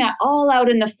putting that all out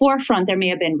in the forefront, there may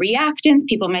have been reactance.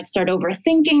 People might start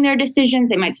overthinking their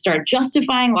decisions. They might start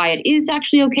justifying why it is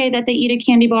actually okay that they eat a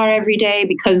candy bar every day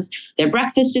because their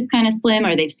breakfast is kind of slim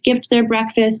or they've skipped their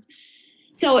breakfast.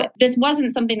 So this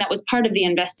wasn't something that was part of the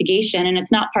investigation, and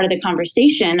it's not part of the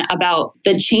conversation about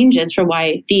the changes for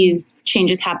why these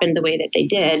changes happened the way that they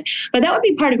did. But that would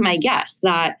be part of my guess,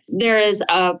 that there is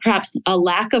perhaps a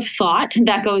lack of thought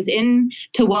that goes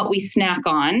into what we snack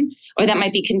on, or that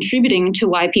might be contributing to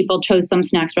why people chose some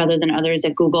snacks rather than others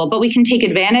at Google. But we can take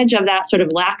advantage of that sort of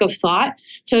lack of thought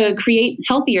to create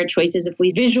healthier choices if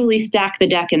we visually stack the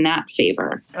deck in that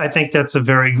favor. I think that's a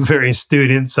very, very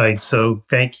astute insight. So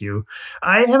thank you.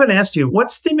 I haven't asked you,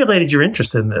 what stimulated your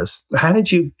interest in this? How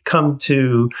did you come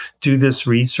to do this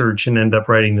research and end up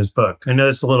writing this book? I know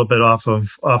it's a little bit off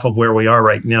of where we are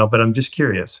right now, but I'm just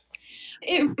curious.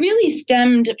 It really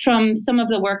stemmed from some of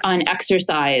the work on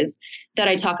exercise that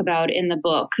I talk about in the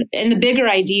book. And the bigger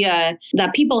idea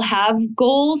that people have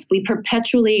goals, we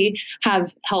perpetually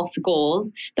have health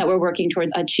goals that we're working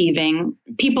towards achieving.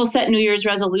 People set New Year's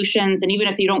resolutions, and even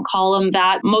if you don't call them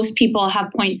that, most people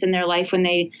have points in their life when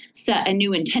they set a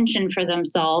new intention for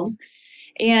themselves.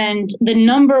 And the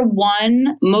number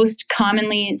one most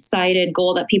commonly cited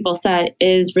goal that people set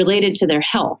is related to their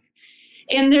health.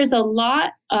 And there's a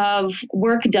lot of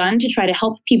work done to try to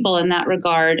help people in that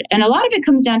regard. And a lot of it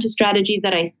comes down to strategies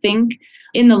that I think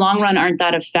in the long run aren't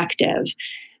that effective.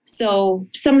 So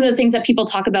some of the things that people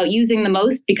talk about using the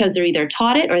most because they're either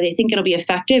taught it or they think it'll be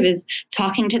effective is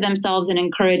talking to themselves in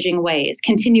encouraging ways,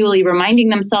 continually reminding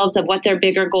themselves of what their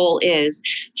bigger goal is,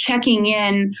 checking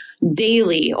in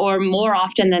daily or more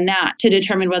often than that to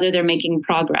determine whether they're making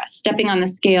progress, stepping on the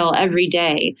scale every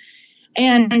day.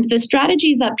 And the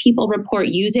strategies that people report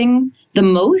using the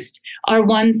most are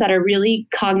ones that are really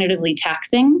cognitively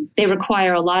taxing. They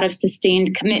require a lot of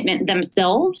sustained commitment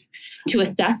themselves to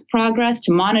assess progress,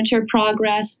 to monitor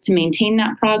progress, to maintain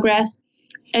that progress.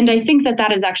 And I think that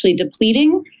that is actually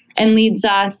depleting and leads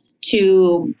us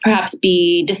to perhaps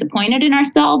be disappointed in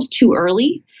ourselves too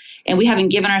early. And we haven't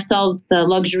given ourselves the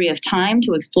luxury of time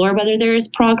to explore whether there is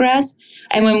progress.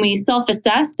 And when we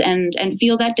self-assess and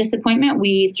feel that disappointment,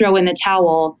 we throw in the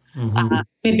towel,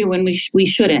 maybe when we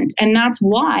shouldn't. And that's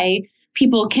why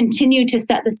people continue to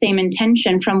set the same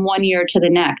intention from one year to the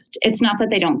next. It's not that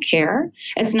they don't care.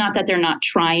 It's not that they're not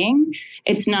trying.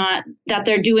 It's not that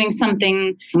they're doing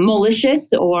something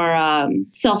malicious or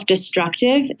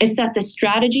self-destructive. It's that the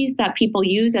strategies that people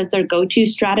use as their go-to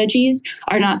strategies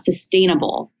are not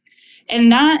sustainable. And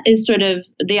that is sort of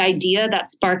the idea that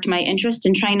sparked my interest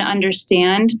in trying to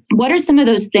understand what are some of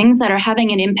those things that are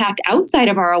having an impact outside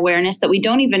of our awareness that we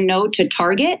don't even know to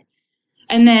target.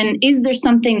 And then is there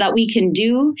something that we can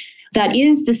do that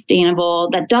is sustainable,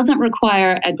 that doesn't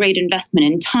require a great investment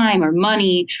in time or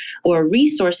money or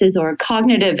resources or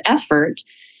cognitive effort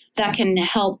that can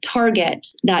help target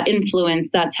that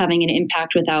influence that's having an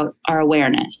impact without our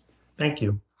awareness? Thank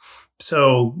you.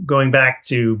 So going back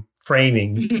to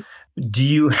framing, do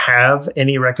you have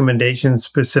any recommendations,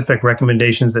 specific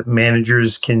recommendations that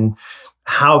managers can,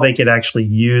 how they could actually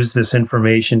use this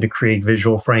information to create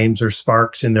visual frames or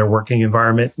sparks in their working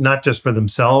environment, not just for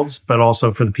themselves, but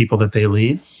also for the people that they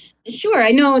lead? Sure.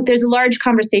 I know there's a large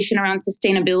conversation around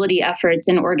sustainability efforts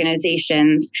in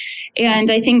organizations. And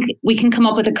I think we can come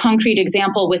up with a concrete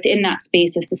example within that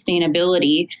space of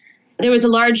sustainability. There was a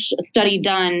large study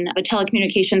done of a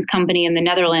telecommunications company in the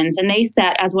Netherlands, and they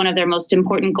set as one of their most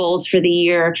important goals for the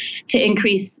year to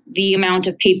increase the amount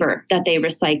of paper that they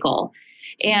recycle.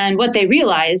 And what they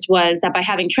realized was that by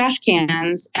having trash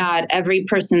cans at every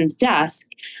person's desk,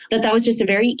 that was just a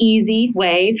very easy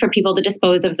way for people to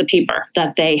dispose of the paper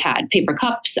that they had. Paper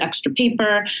cups, extra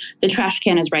paper, the trash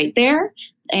can is right there,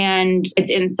 and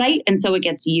it's in sight, and so it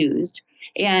gets used.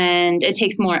 And it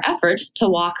takes more effort to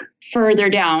walk further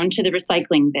down to the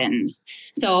recycling bins.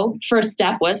 So first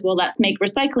step was, well, let's make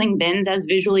recycling bins as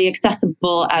visually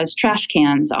accessible as trash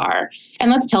cans are.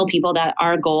 And let's tell people that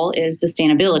our goal is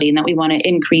sustainability and that we want to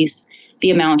increase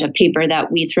the amount of paper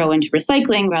that we throw into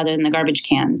recycling rather than the garbage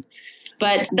cans.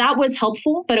 But that was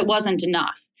helpful, but it wasn't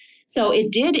enough. So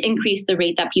it did increase the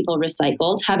rate that people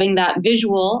recycled. Having that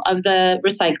visual of the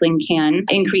recycling can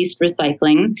increased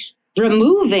recycling.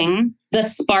 Removing the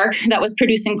spark that was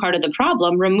producing part of the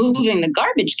problem, removing the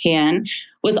garbage can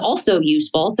was also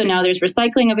useful. So now there's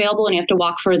recycling available and you have to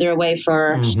walk further away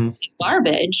for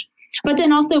garbage. But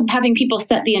then also having people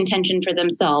set the intention for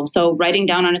themselves. So writing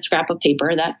down on a scrap of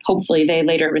paper that hopefully they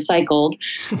later recycled.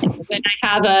 When I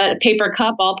have a paper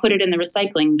cup, I'll put it in the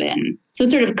recycling bin. So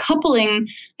sort of coupling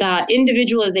that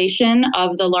individualization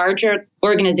of the larger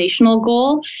organizational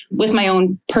goal with my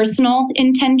own personal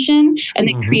intention, and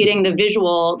then creating the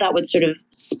visual that would sort of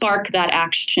spark that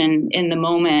action in the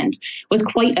moment was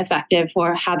quite effective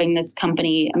for having this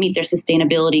company meet their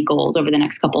sustainability goals over the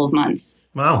next couple of months.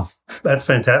 Wow, that's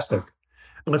fantastic.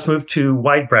 Let's move to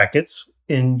white brackets.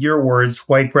 In your words,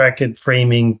 white bracket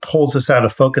framing pulls us out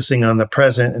of focusing on the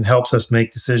present and helps us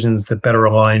make decisions that better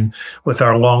align with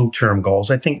our long-term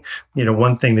goals. I think,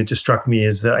 one thing that just struck me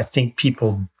is that I think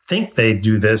people think they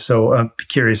do this. So I'm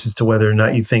curious as to whether or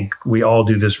not you think we all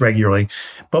do this regularly.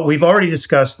 But we've already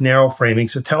discussed narrow framing.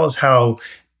 So tell us how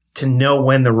to know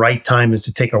when the right time is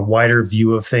to take a wider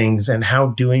view of things and how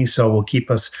doing so will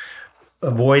keep us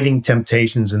avoiding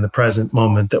temptations in the present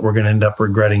moment that we're going to end up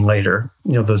regretting later.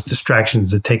 Those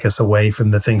distractions that take us away from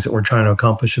the things that we're trying to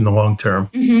accomplish in the long term.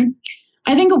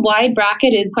 I think a wide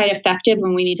bracket is quite effective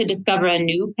when we need to discover a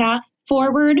new path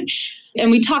forward. And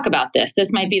we talk about this.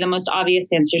 This might be the most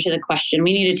obvious answer to the question.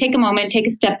 We need to take a moment, take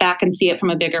a step back and see it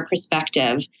from a bigger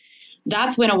perspective.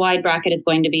 That's when a wide bracket is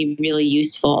going to be really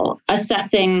useful.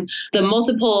 Assessing the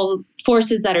multiple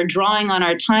forces that are drawing on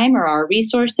our time or our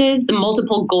resources, the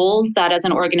multiple goals that as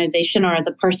an organization or as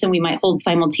a person we might hold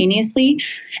simultaneously,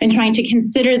 and trying to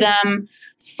consider them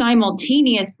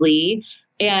simultaneously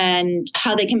and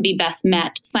how they can be best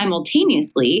met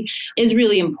simultaneously is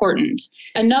really important.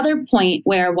 Another point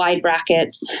where wide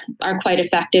brackets are quite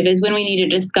effective is when we need to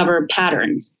discover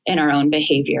patterns in our own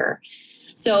behavior.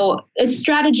 So a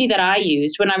strategy that I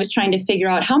used when I was trying to figure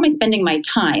out how am I spending my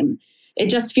time, it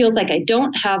just feels like I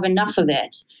don't have enough of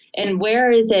it. And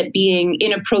where is it being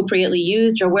inappropriately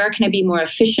used, or where can I be more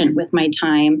efficient with my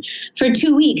time? For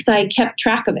 2 weeks, I kept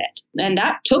track of it. And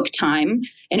that took time.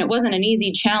 And it wasn't an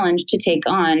easy challenge to take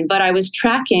on. But I was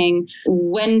tracking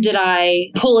when did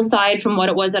I pull aside from what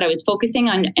it was that I was focusing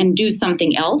on and do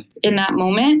something else in that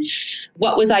moment?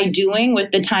 What was I doing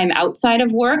with the time outside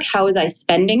of work? How was I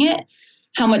spending it?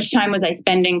 How much time was I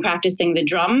spending practicing the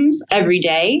drums every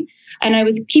day? And I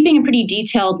was keeping a pretty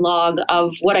detailed log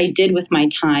of what I did with my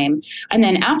time. And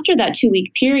then after that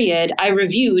 2-week period, I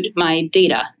reviewed my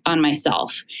data on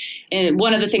myself. And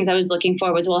one of the things I was looking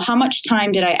for was, well, how much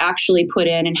time did I actually put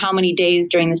in, and how many days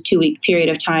during this 2-week period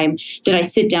of time did I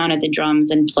sit down at the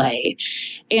drums and play?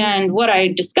 And what I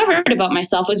discovered about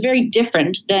myself was very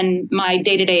different than my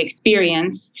day-to-day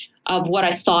experience of what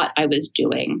I thought I was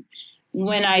doing.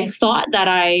 When I thought that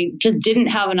I just didn't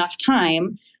have enough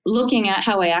time, looking at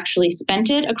how I actually spent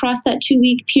it across that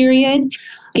 2-week period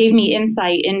gave me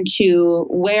insight into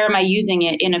where am I using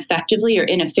it ineffectively or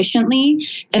inefficiently.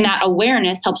 And that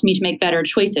awareness helps me to make better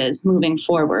choices moving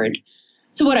forward.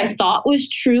 So what I thought was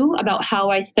true about how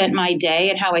I spent my day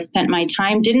and how I spent my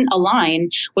time didn't align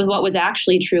with what was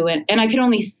actually true. And I could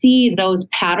only see those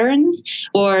patterns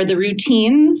or the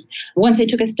routines once I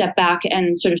took a step back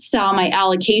and sort of saw my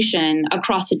allocation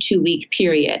across a 2-week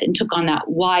period and took on that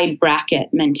wide bracket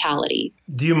mentality.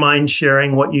 Do you mind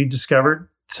sharing what you discovered?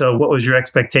 So what was your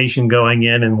expectation going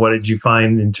in, and what did you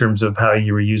find in terms of how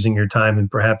you were using your time and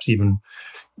perhaps even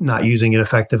not using it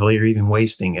effectively or even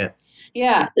wasting it?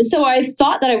 Yeah. So I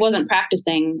thought that I wasn't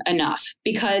practicing enough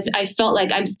because I felt like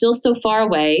I'm still so far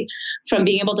away from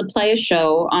being able to play a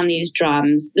show on these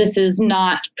drums. This is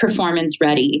not performance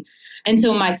ready. And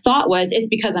so my thought was, it's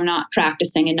because I'm not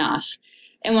practicing enough.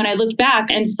 And when I looked back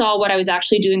and saw what I was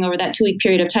actually doing over that 2-week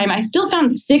period of time, I still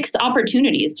found 6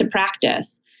 opportunities to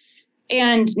practice.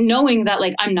 And knowing that,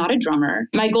 like, I'm not a drummer,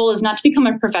 my goal is not to become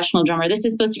a professional drummer. This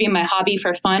is supposed to be my hobby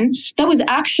for fun. That was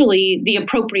actually the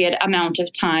appropriate amount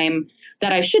of time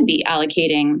that I should be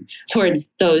allocating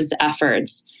towards those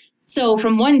efforts. So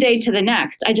from one day to the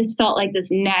next, I just felt like this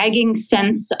nagging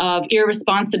sense of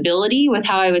irresponsibility with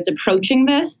how I was approaching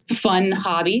this fun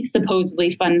hobby, supposedly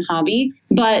fun hobby.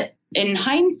 But in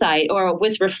hindsight, or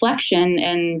with reflection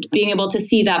and being able to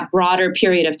see that broader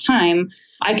period of time,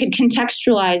 I could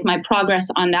contextualize my progress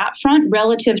on that front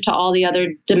relative to all the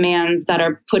other demands that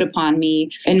are put upon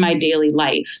me in my daily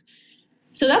life.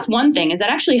 So that's one thing, is that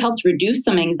actually helped reduce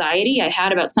some anxiety I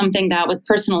had about something that was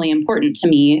personally important to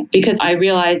me, because I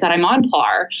realized that I'm on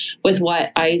par with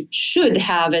what I should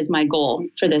have as my goal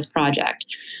for this project.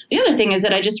 The other thing is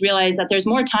that I just realized that there's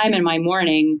more time in my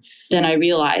morning than I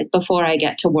realized before I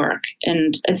get to work.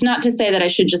 And it's not to say that I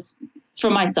should just, for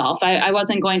myself, I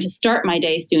wasn't going to start my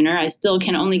day sooner. I still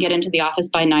can only get into the office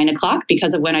by 9 o'clock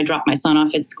because of when I drop my son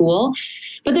off at school.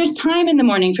 But there's time in the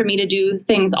morning for me to do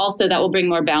things also that will bring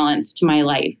more balance to my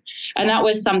life. And that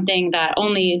was something that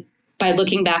only by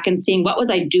looking back and seeing what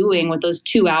was I doing with those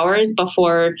 2 hours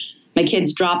before my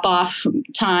kids drop off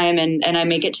time and I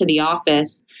make it to the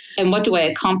office, and what do I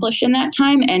accomplish in that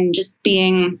time, and just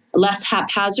being less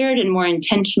haphazard and more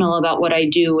intentional about what I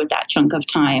do with that chunk of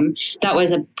time. That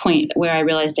was a point where I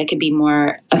realized I could be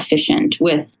more efficient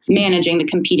with managing the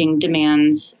competing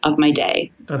demands of my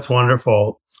day. That's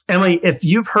wonderful. Emily, if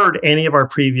you've heard any of our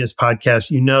previous podcasts,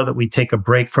 you know that we take a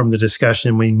break from the discussion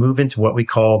and we move into what we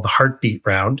call the heartbeat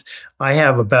round. I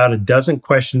have about a dozen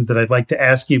questions that I'd like to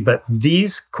ask you, but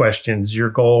these questions, your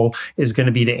goal is going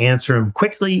to be to answer them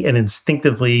quickly and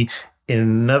instinctively.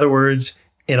 In other words,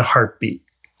 in a heartbeat.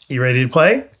 You ready to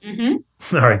play?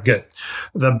 Mm-hmm. All right, good.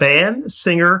 The band,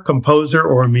 singer, composer,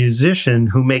 or musician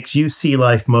who makes you see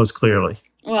life most clearly?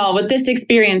 Well, with this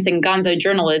experience in gonzo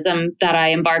journalism that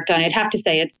I embarked on, I'd have to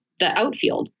say it's the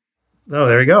outfield. Oh,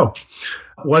 there you go.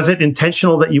 Was it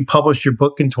intentional that you published your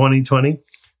book in 2020?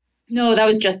 No, that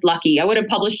was just lucky. I would have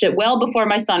published it well before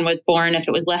my son was born if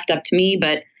it was left up to me,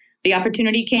 but the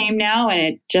opportunity came now,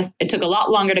 and it took a lot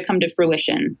longer to come to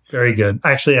fruition. Very good.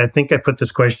 Actually, I think I put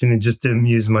this question in just to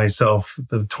amuse myself,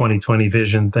 the 2020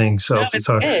 vision thing. So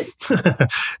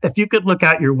if you could look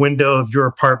out your window of your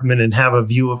apartment and have a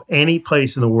view of any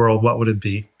place in the world, what would it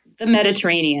be? The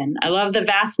Mediterranean. I love the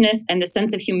vastness and the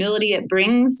sense of humility it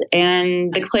brings,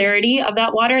 and the clarity of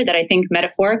that water that I think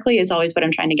metaphorically is always what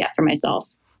I'm trying to get for myself.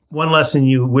 One lesson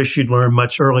you wish you'd learned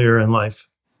much earlier in life?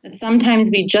 That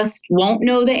sometimes we just won't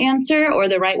know the answer or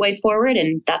the right way forward,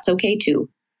 and that's okay too.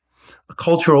 A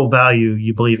cultural value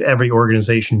you believe every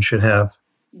organization should have?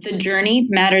 The journey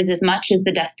matters as much as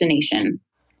the destination.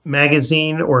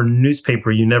 Magazine or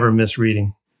newspaper you never miss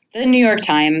reading? The New York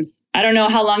Times. I don't know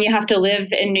how long you have to live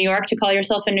in New York to call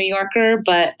yourself a New Yorker,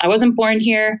 but I wasn't born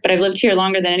here, but I've lived here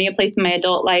longer than any place in my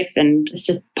adult life, and it's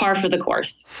just par for the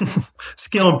course.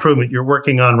 Skill improvement you're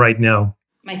working on right now?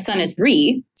 My son is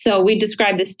 3, so we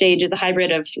describe this stage as a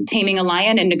hybrid of taming a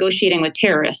lion and negotiating with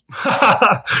terrorists.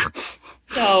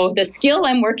 So the skill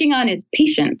I'm working on is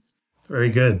patience. Very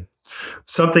good.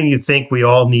 Something you think we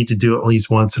all need to do at least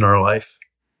once in our life?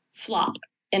 Flop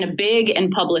in a big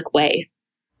and public way.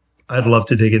 I'd love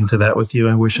to dig into that with you.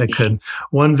 I wish I could.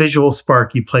 One visual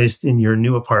spark you placed in your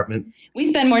new apartment? We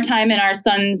spend more time in our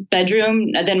son's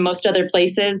bedroom than most other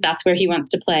places. That's where he wants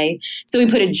to play. So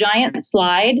we put a giant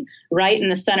slide right in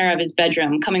the center of his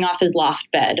bedroom, coming off his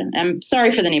loft bed. I'm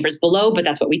sorry for the neighbors below, but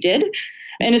that's what we did.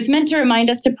 And it's meant to remind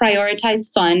us to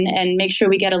prioritize fun and make sure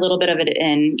we get a little bit of it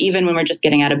in, even when we're just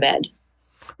getting out of bed.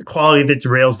 The quality that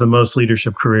derails the most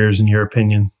leadership careers, in your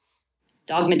opinion?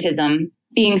 Dogmatism.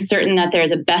 Being certain that there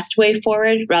is a best way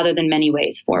forward rather than many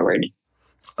ways forward.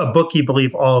 A book you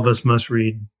believe all of us must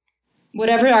read?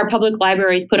 Whatever our public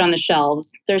libraries put on the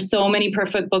shelves. There's so many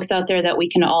perfect books out there that we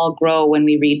can all grow when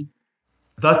we read.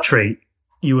 The trait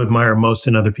you admire most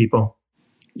in other people?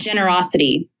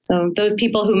 Generosity. So those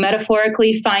people who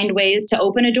metaphorically find ways to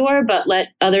open a door but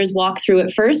let others walk through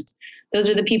it first. Those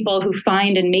are the people who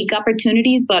find and make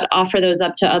opportunities but offer those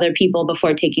up to other people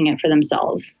before taking it for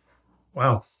themselves.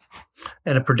 Wow.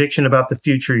 And a prediction about the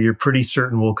future you're pretty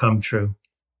certain will come true?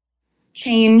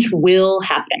 Change will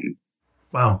happen.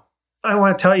 Wow. I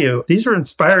want to tell you, these are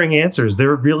inspiring answers.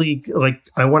 They're really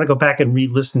I want to go back and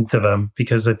re-listen to them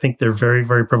because I think they're very,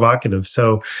 very provocative.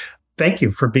 So thank you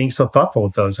for being so thoughtful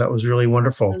with those. That was really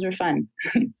wonderful. Those were fun.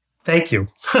 Thank you.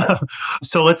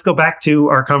 So let's go back to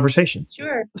our conversation.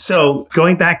 Sure. So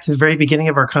going back to the very beginning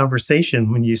of our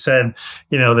conversation, when you said,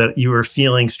 that you were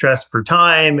feeling stressed for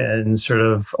time and sort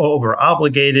of over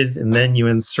obligated, and then you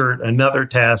insert another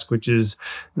task, which is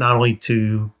not only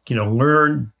to,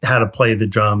 learn how to play the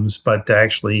drums, but to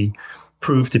actually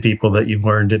prove to people that you've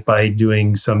learned it by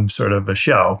doing some sort of a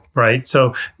show, right?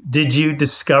 So did you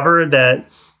discover that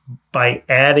by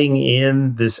adding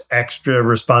in this extra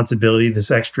responsibility,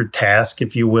 this extra task,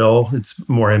 if you will, it's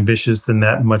more ambitious than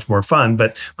that, much more fun,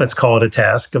 but let's call it a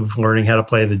task of learning how to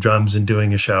play the drums and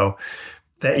doing a show,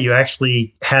 that you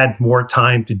actually had more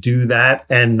time to do that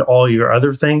and all your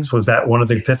other things? Was that one of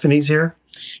the epiphanies here?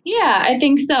 Yeah, I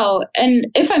think so. And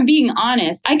if I'm being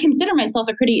honest, I consider myself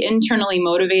a pretty internally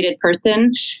motivated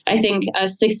person. I think a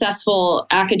successful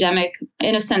academic,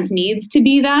 in a sense, needs to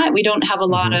be that. We don't have a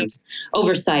lot of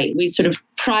oversight. We sort of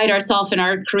pride ourselves in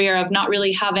our career of not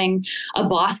really having a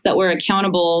boss that we're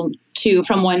accountable to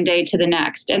from one day to the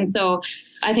next. And so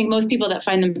I think most people that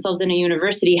find themselves in a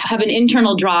university have an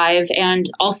internal drive and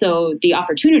also the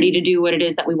opportunity to do what it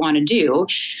is that we want to do.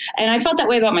 And I felt that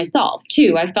way about myself,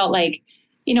 too. I felt like,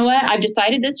 you know what, I've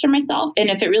decided this for myself.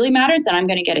 And if it really matters, then I'm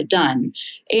going to get it done.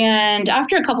 And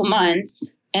after a couple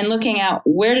months and looking at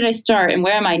where did I start and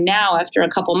where am I now after a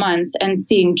couple months and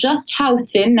seeing just how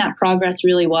thin that progress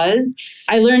really was,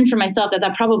 I learned for myself that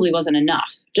that probably wasn't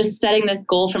enough. Just setting this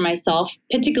goal for myself,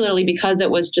 particularly because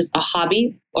it was just a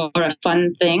hobby or a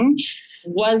fun thing,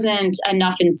 wasn't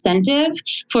enough incentive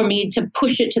for me to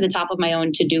push it to the top of my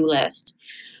own to-do list.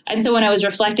 And so when I was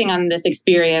reflecting on this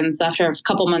experience after a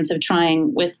couple months of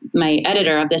trying with my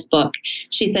editor of this book,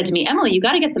 she said to me, Emily, you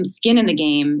got to get some skin in the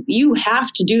game. You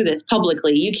have to do this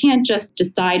publicly. You can't just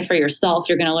decide for yourself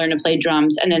you're going to learn to play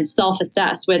drums and then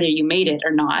self-assess whether you made it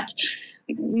or not.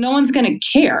 No one's going to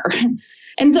care.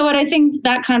 And so what I think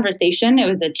that conversation, it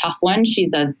was a tough one.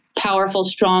 She's a powerful,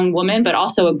 strong woman, but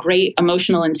also a great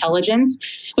emotional intelligence.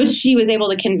 What she was able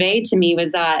to convey to me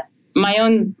was that my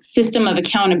own system of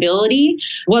accountability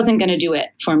wasn't going to do it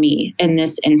for me in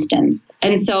this instance.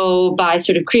 And so by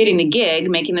sort of creating the gig,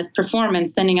 making this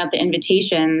performance, sending out the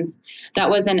invitations, that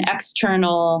was an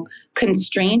external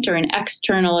constraint or an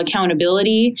external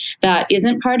accountability that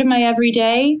isn't part of my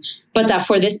everyday, but that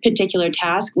for this particular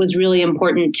task was really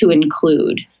important to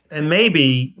include. And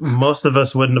maybe most of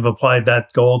us wouldn't have applied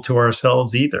that goal to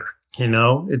ourselves either.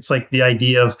 It's like the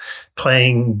idea of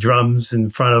playing drums in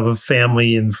front of a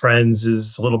family and friends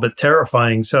is a little bit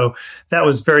terrifying. So that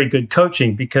was very good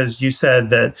coaching because you said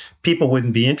that people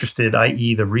wouldn't be interested,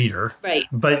 i.e. the reader. Right.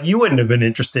 But you wouldn't have been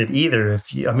interested either.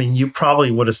 You probably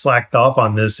would have slacked off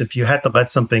on this. If you had to let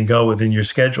something go within your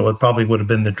schedule, it probably would have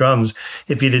been the drums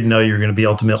if you didn't know you were going to be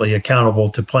ultimately accountable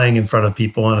to playing in front of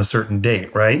people on a certain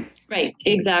date, right? Right,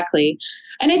 exactly.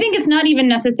 And I think it's not even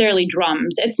necessarily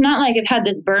drums. It's not like I've had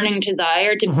this burning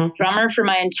desire to be a drummer for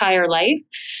my entire life.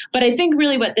 But I think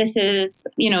really what this is,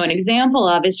 an example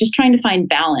of is just trying to find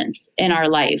balance in our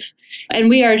life. And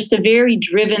we are just a very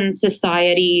driven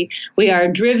society. We are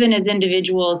driven as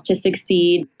individuals to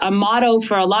succeed. A motto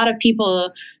for a lot of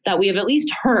people that we have at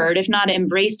least heard, if not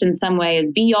embraced in some way, is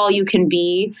be all you can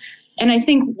be. And I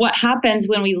think what happens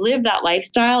when we live that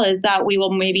lifestyle is that we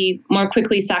will maybe more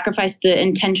quickly sacrifice the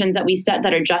intentions that we set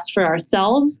that are just for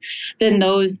ourselves than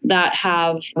those that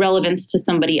have relevance to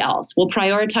somebody else. We'll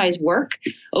prioritize work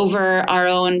over our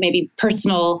own maybe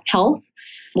personal health.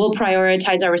 We'll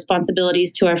prioritize our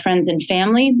responsibilities to our friends and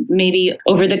family, maybe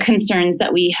over the concerns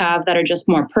that we have that are just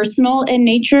more personal in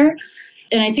nature.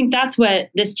 And I think that's what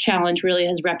this challenge really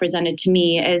has represented to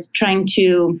me, is trying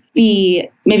to be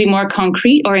maybe more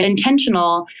concrete or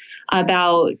intentional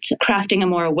about crafting a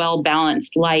more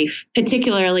well-balanced life,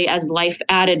 particularly as life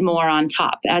added more on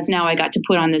top, as now I got to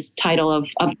put on this title of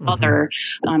mother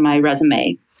on my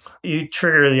resume. You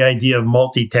trigger the idea of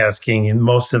multitasking, and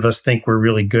most of us think we're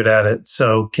really good at it.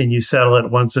 So can you settle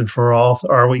it once and for all?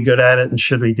 Are we good at it, and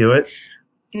should we do it?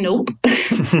 Nope.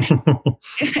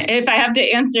 If I have to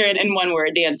answer it in one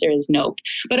word, the answer is nope.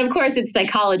 But of course, it's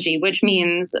psychology, which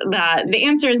means that the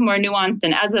answer is more nuanced.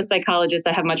 And as a psychologist,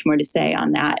 I have much more to say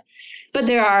on that. But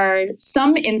there are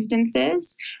some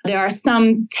instances, there are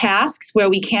some tasks where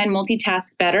we can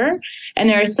multitask better. And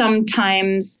there are some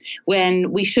times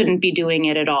when we shouldn't be doing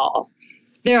it at all.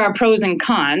 There are pros and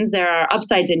cons. There are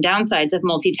upsides and downsides of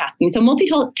multitasking. So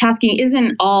multitasking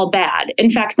isn't all bad.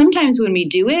 In fact, sometimes when we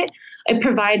do it, it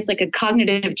provides like a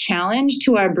cognitive challenge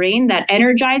to our brain that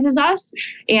energizes us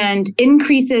and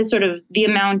increases sort of the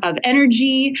amount of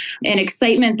energy and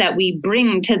excitement that we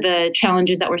bring to the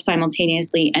challenges that we're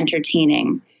simultaneously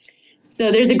entertaining.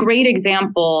 So there's a great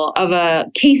example of a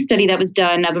case study that was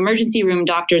done of emergency room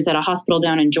doctors at a hospital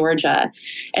down in Georgia.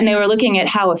 And they were looking at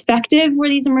how effective were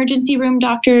these emergency room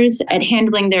doctors at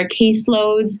handling their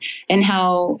caseloads and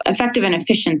how effective and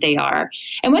efficient they are.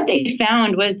 And what they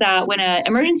found was that when an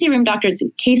emergency room doctor's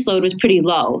caseload was pretty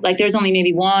low, like there's only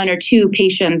maybe 1 or 2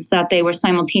 patients that they were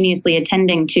simultaneously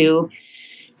attending to,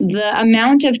 the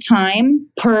amount of time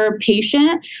per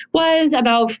patient was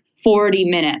about 40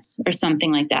 minutes or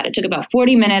something like that. It took about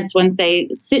 40 minutes once they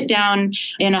sit down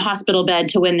in a hospital bed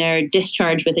to when they're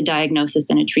discharged with a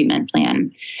diagnosis and a treatment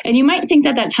plan. And you might think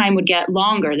that that time would get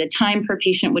longer. The time per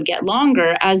patient would get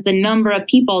longer as the number of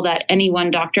people that any one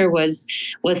doctor was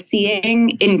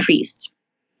seeing increased.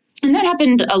 And that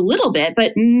happened a little bit,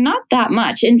 but not that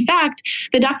much. In fact,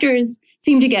 the doctors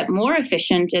seemed to get more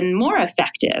efficient and more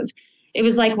effective. It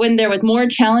was like when there was more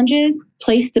challenges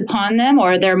placed upon them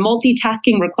or their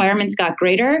multitasking requirements got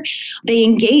greater, they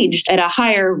engaged at a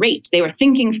higher rate. They were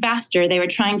thinking faster. They were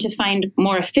trying to find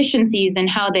more efficiencies in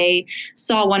how they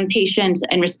saw one patient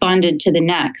and responded to the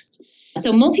next.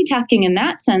 So multitasking in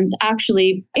that sense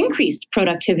actually increased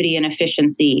productivity and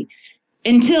efficiency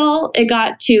until it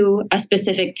got to a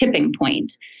specific tipping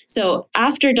point. So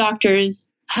after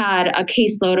doctors had a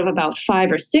caseload of about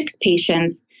 5 or 6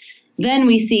 patients, then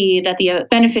we see that the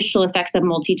beneficial effects of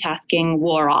multitasking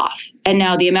wore off. And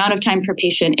now the amount of time per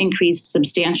patient increased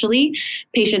substantially.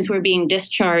 Patients were being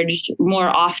discharged more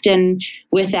often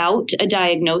without a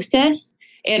diagnosis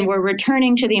and were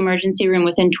returning to the emergency room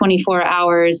within 24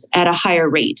 hours at a higher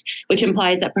rate, which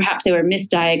implies that perhaps they were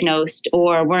misdiagnosed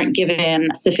or weren't given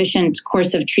a sufficient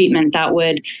course of treatment that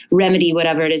would remedy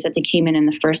whatever it is that they came in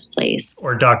the first place.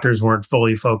 Or doctors weren't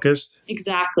fully focused.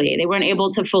 Exactly. They weren't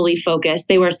able to fully focus.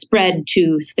 They were spread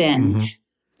too thin. Mm-hmm.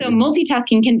 So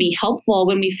multitasking can be helpful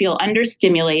when we feel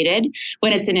understimulated,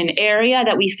 when it's in an area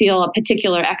that we feel a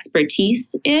particular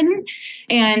expertise in,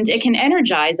 and it can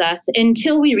energize us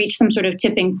until we reach some sort of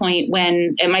tipping point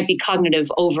when it might be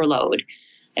cognitive overload.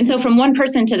 And so from one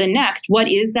person to the next, what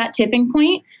is that tipping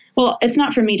point? Well, it's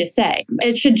not for me to say.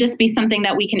 It should just be something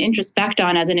that we can introspect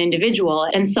on as an individual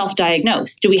and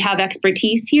self-diagnose. Do we have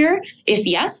expertise here? If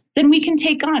yes, then we can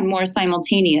take on more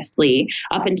simultaneously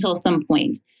up until some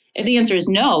point. If the answer is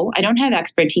no, I don't have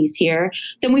expertise here,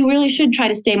 then we really should try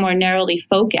to stay more narrowly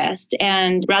focused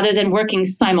and rather than working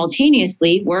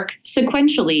simultaneously, work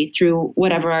sequentially through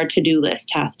whatever our to-do list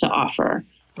has to offer.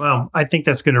 Well, I think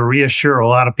that's going to reassure a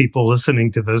lot of people listening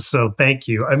to this. So thank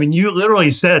you. I mean, you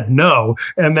literally said no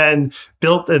and then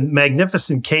built a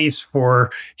magnificent case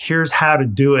for here's how to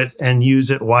do it and use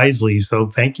it wisely. So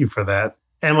thank you for that.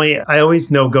 Emily, I always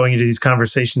know going into these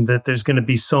conversations that there's going to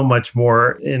be so much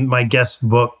more in my guests'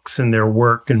 books and their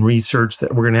work and research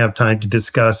that we're going to have time to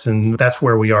discuss. And that's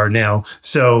where we are now.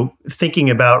 So thinking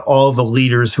about all the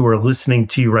leaders who are listening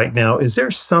to you right now, is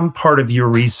there some part of your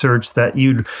research that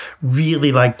you'd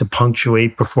really like to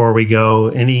punctuate before we go?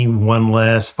 Any one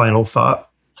last final thought?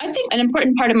 I think an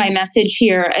important part of my message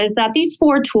here is that these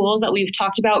 4 tools that we've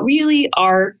talked about really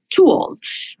are tools.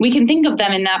 We can think of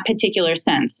them in that particular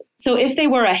sense. So if they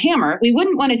were a hammer, we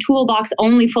wouldn't want a toolbox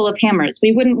only full of hammers.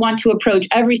 We wouldn't want to approach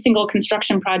every single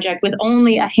construction project with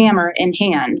only a hammer in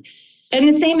hand. And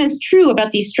the same is true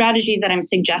about these strategies that I'm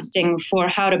suggesting for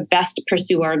how to best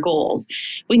pursue our goals.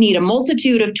 We need a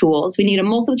multitude of tools. We need a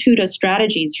multitude of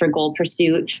strategies for goal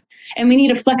pursuit. And we need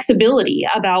a flexibility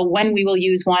about when we will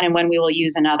use one and when we will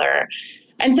use another.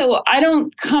 And so I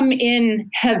don't come in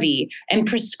heavy and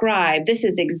prescribe this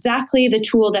is exactly the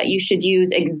tool that you should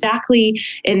use exactly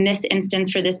in this instance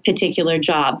for this particular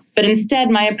job. But instead,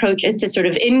 my approach is to sort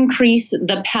of increase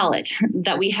the palette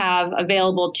that we have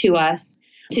available to us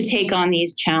to take on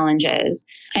these challenges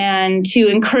and to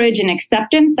encourage an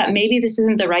acceptance that maybe this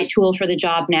isn't the right tool for the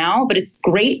job now, but it's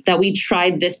great that we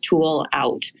tried this tool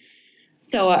out.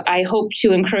 So I hope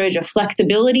to encourage a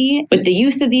flexibility with the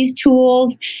use of these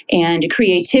tools and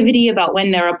creativity about when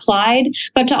they're applied,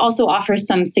 but to also offer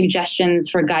some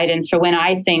suggestions for guidance for when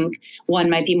I think one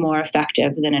might be more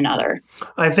effective than another.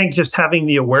 I think just having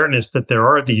the awareness that there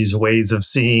are these ways of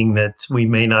seeing that we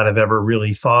may not have ever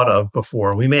really thought of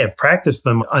before. We may have practiced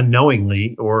them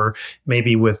unknowingly or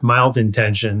maybe with mild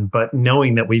intention, but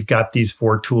knowing that we've got these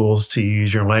 4 tools, to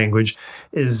use your language,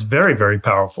 is very, very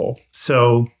powerful.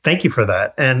 So thank you for that.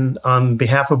 And on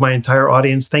behalf of my entire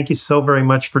audience, thank you so very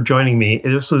much for joining me.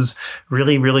 This was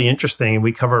really, really interesting.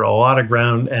 We covered a lot of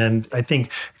ground. And I think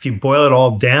if you boil it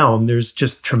all down, there's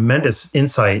just tremendous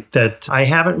insight that I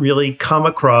haven't really come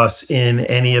across in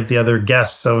any of the other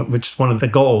guests. So, which is one of the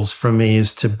goals for me,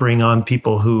 is to bring on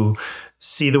people who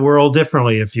see the world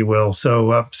differently, if you will.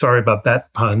 So sorry about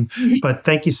that pun, but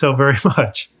thank you so very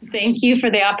much. Thank you for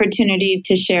the opportunity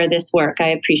to share this work. I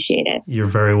appreciate it. You're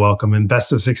very welcome, and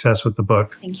best of success with the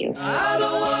book. Thank you. I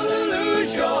don't want to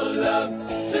lose your love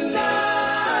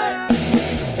tonight.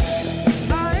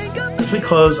 As we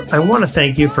close, I want to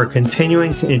thank you for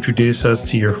continuing to introduce us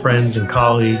to your friends and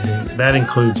colleagues. And that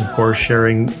includes, of course,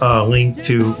 sharing a link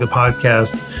to the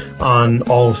podcast on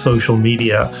all social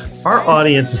media. Our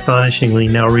audience astonishingly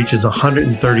now reaches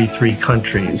 133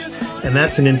 countries. And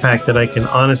that's an impact that I can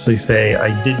honestly say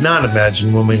I did not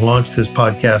imagine when we launched this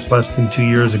podcast less than 2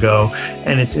 years ago.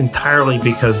 And it's entirely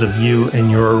because of you and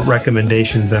your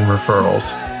recommendations and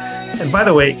referrals. And by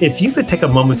the way, if you could take a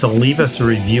moment to leave us a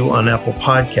review on Apple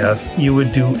Podcasts, you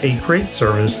would do a great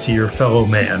service to your fellow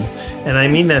man. And I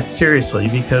mean that seriously,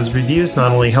 because reviews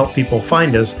not only help people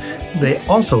find us, they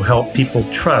also help people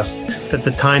trust that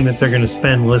the time that they're going to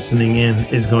spend listening in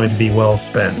is going to be well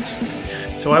spent.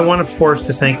 So I want, of course,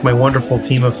 to thank my wonderful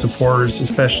team of supporters,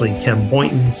 especially Ken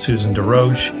Boynton, Susan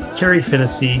DeRoche, Carrie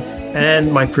Finnessy,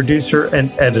 and my producer and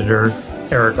editor,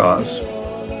 Eric Oz.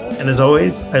 And as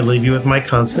always, I leave you with my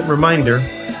constant reminder,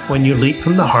 when you lead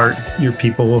from the heart, your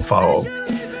people will follow.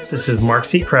 This is Mark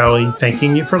C. Crowley,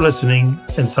 thanking you for listening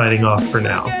and signing off for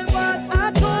now.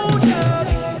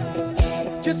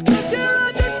 Just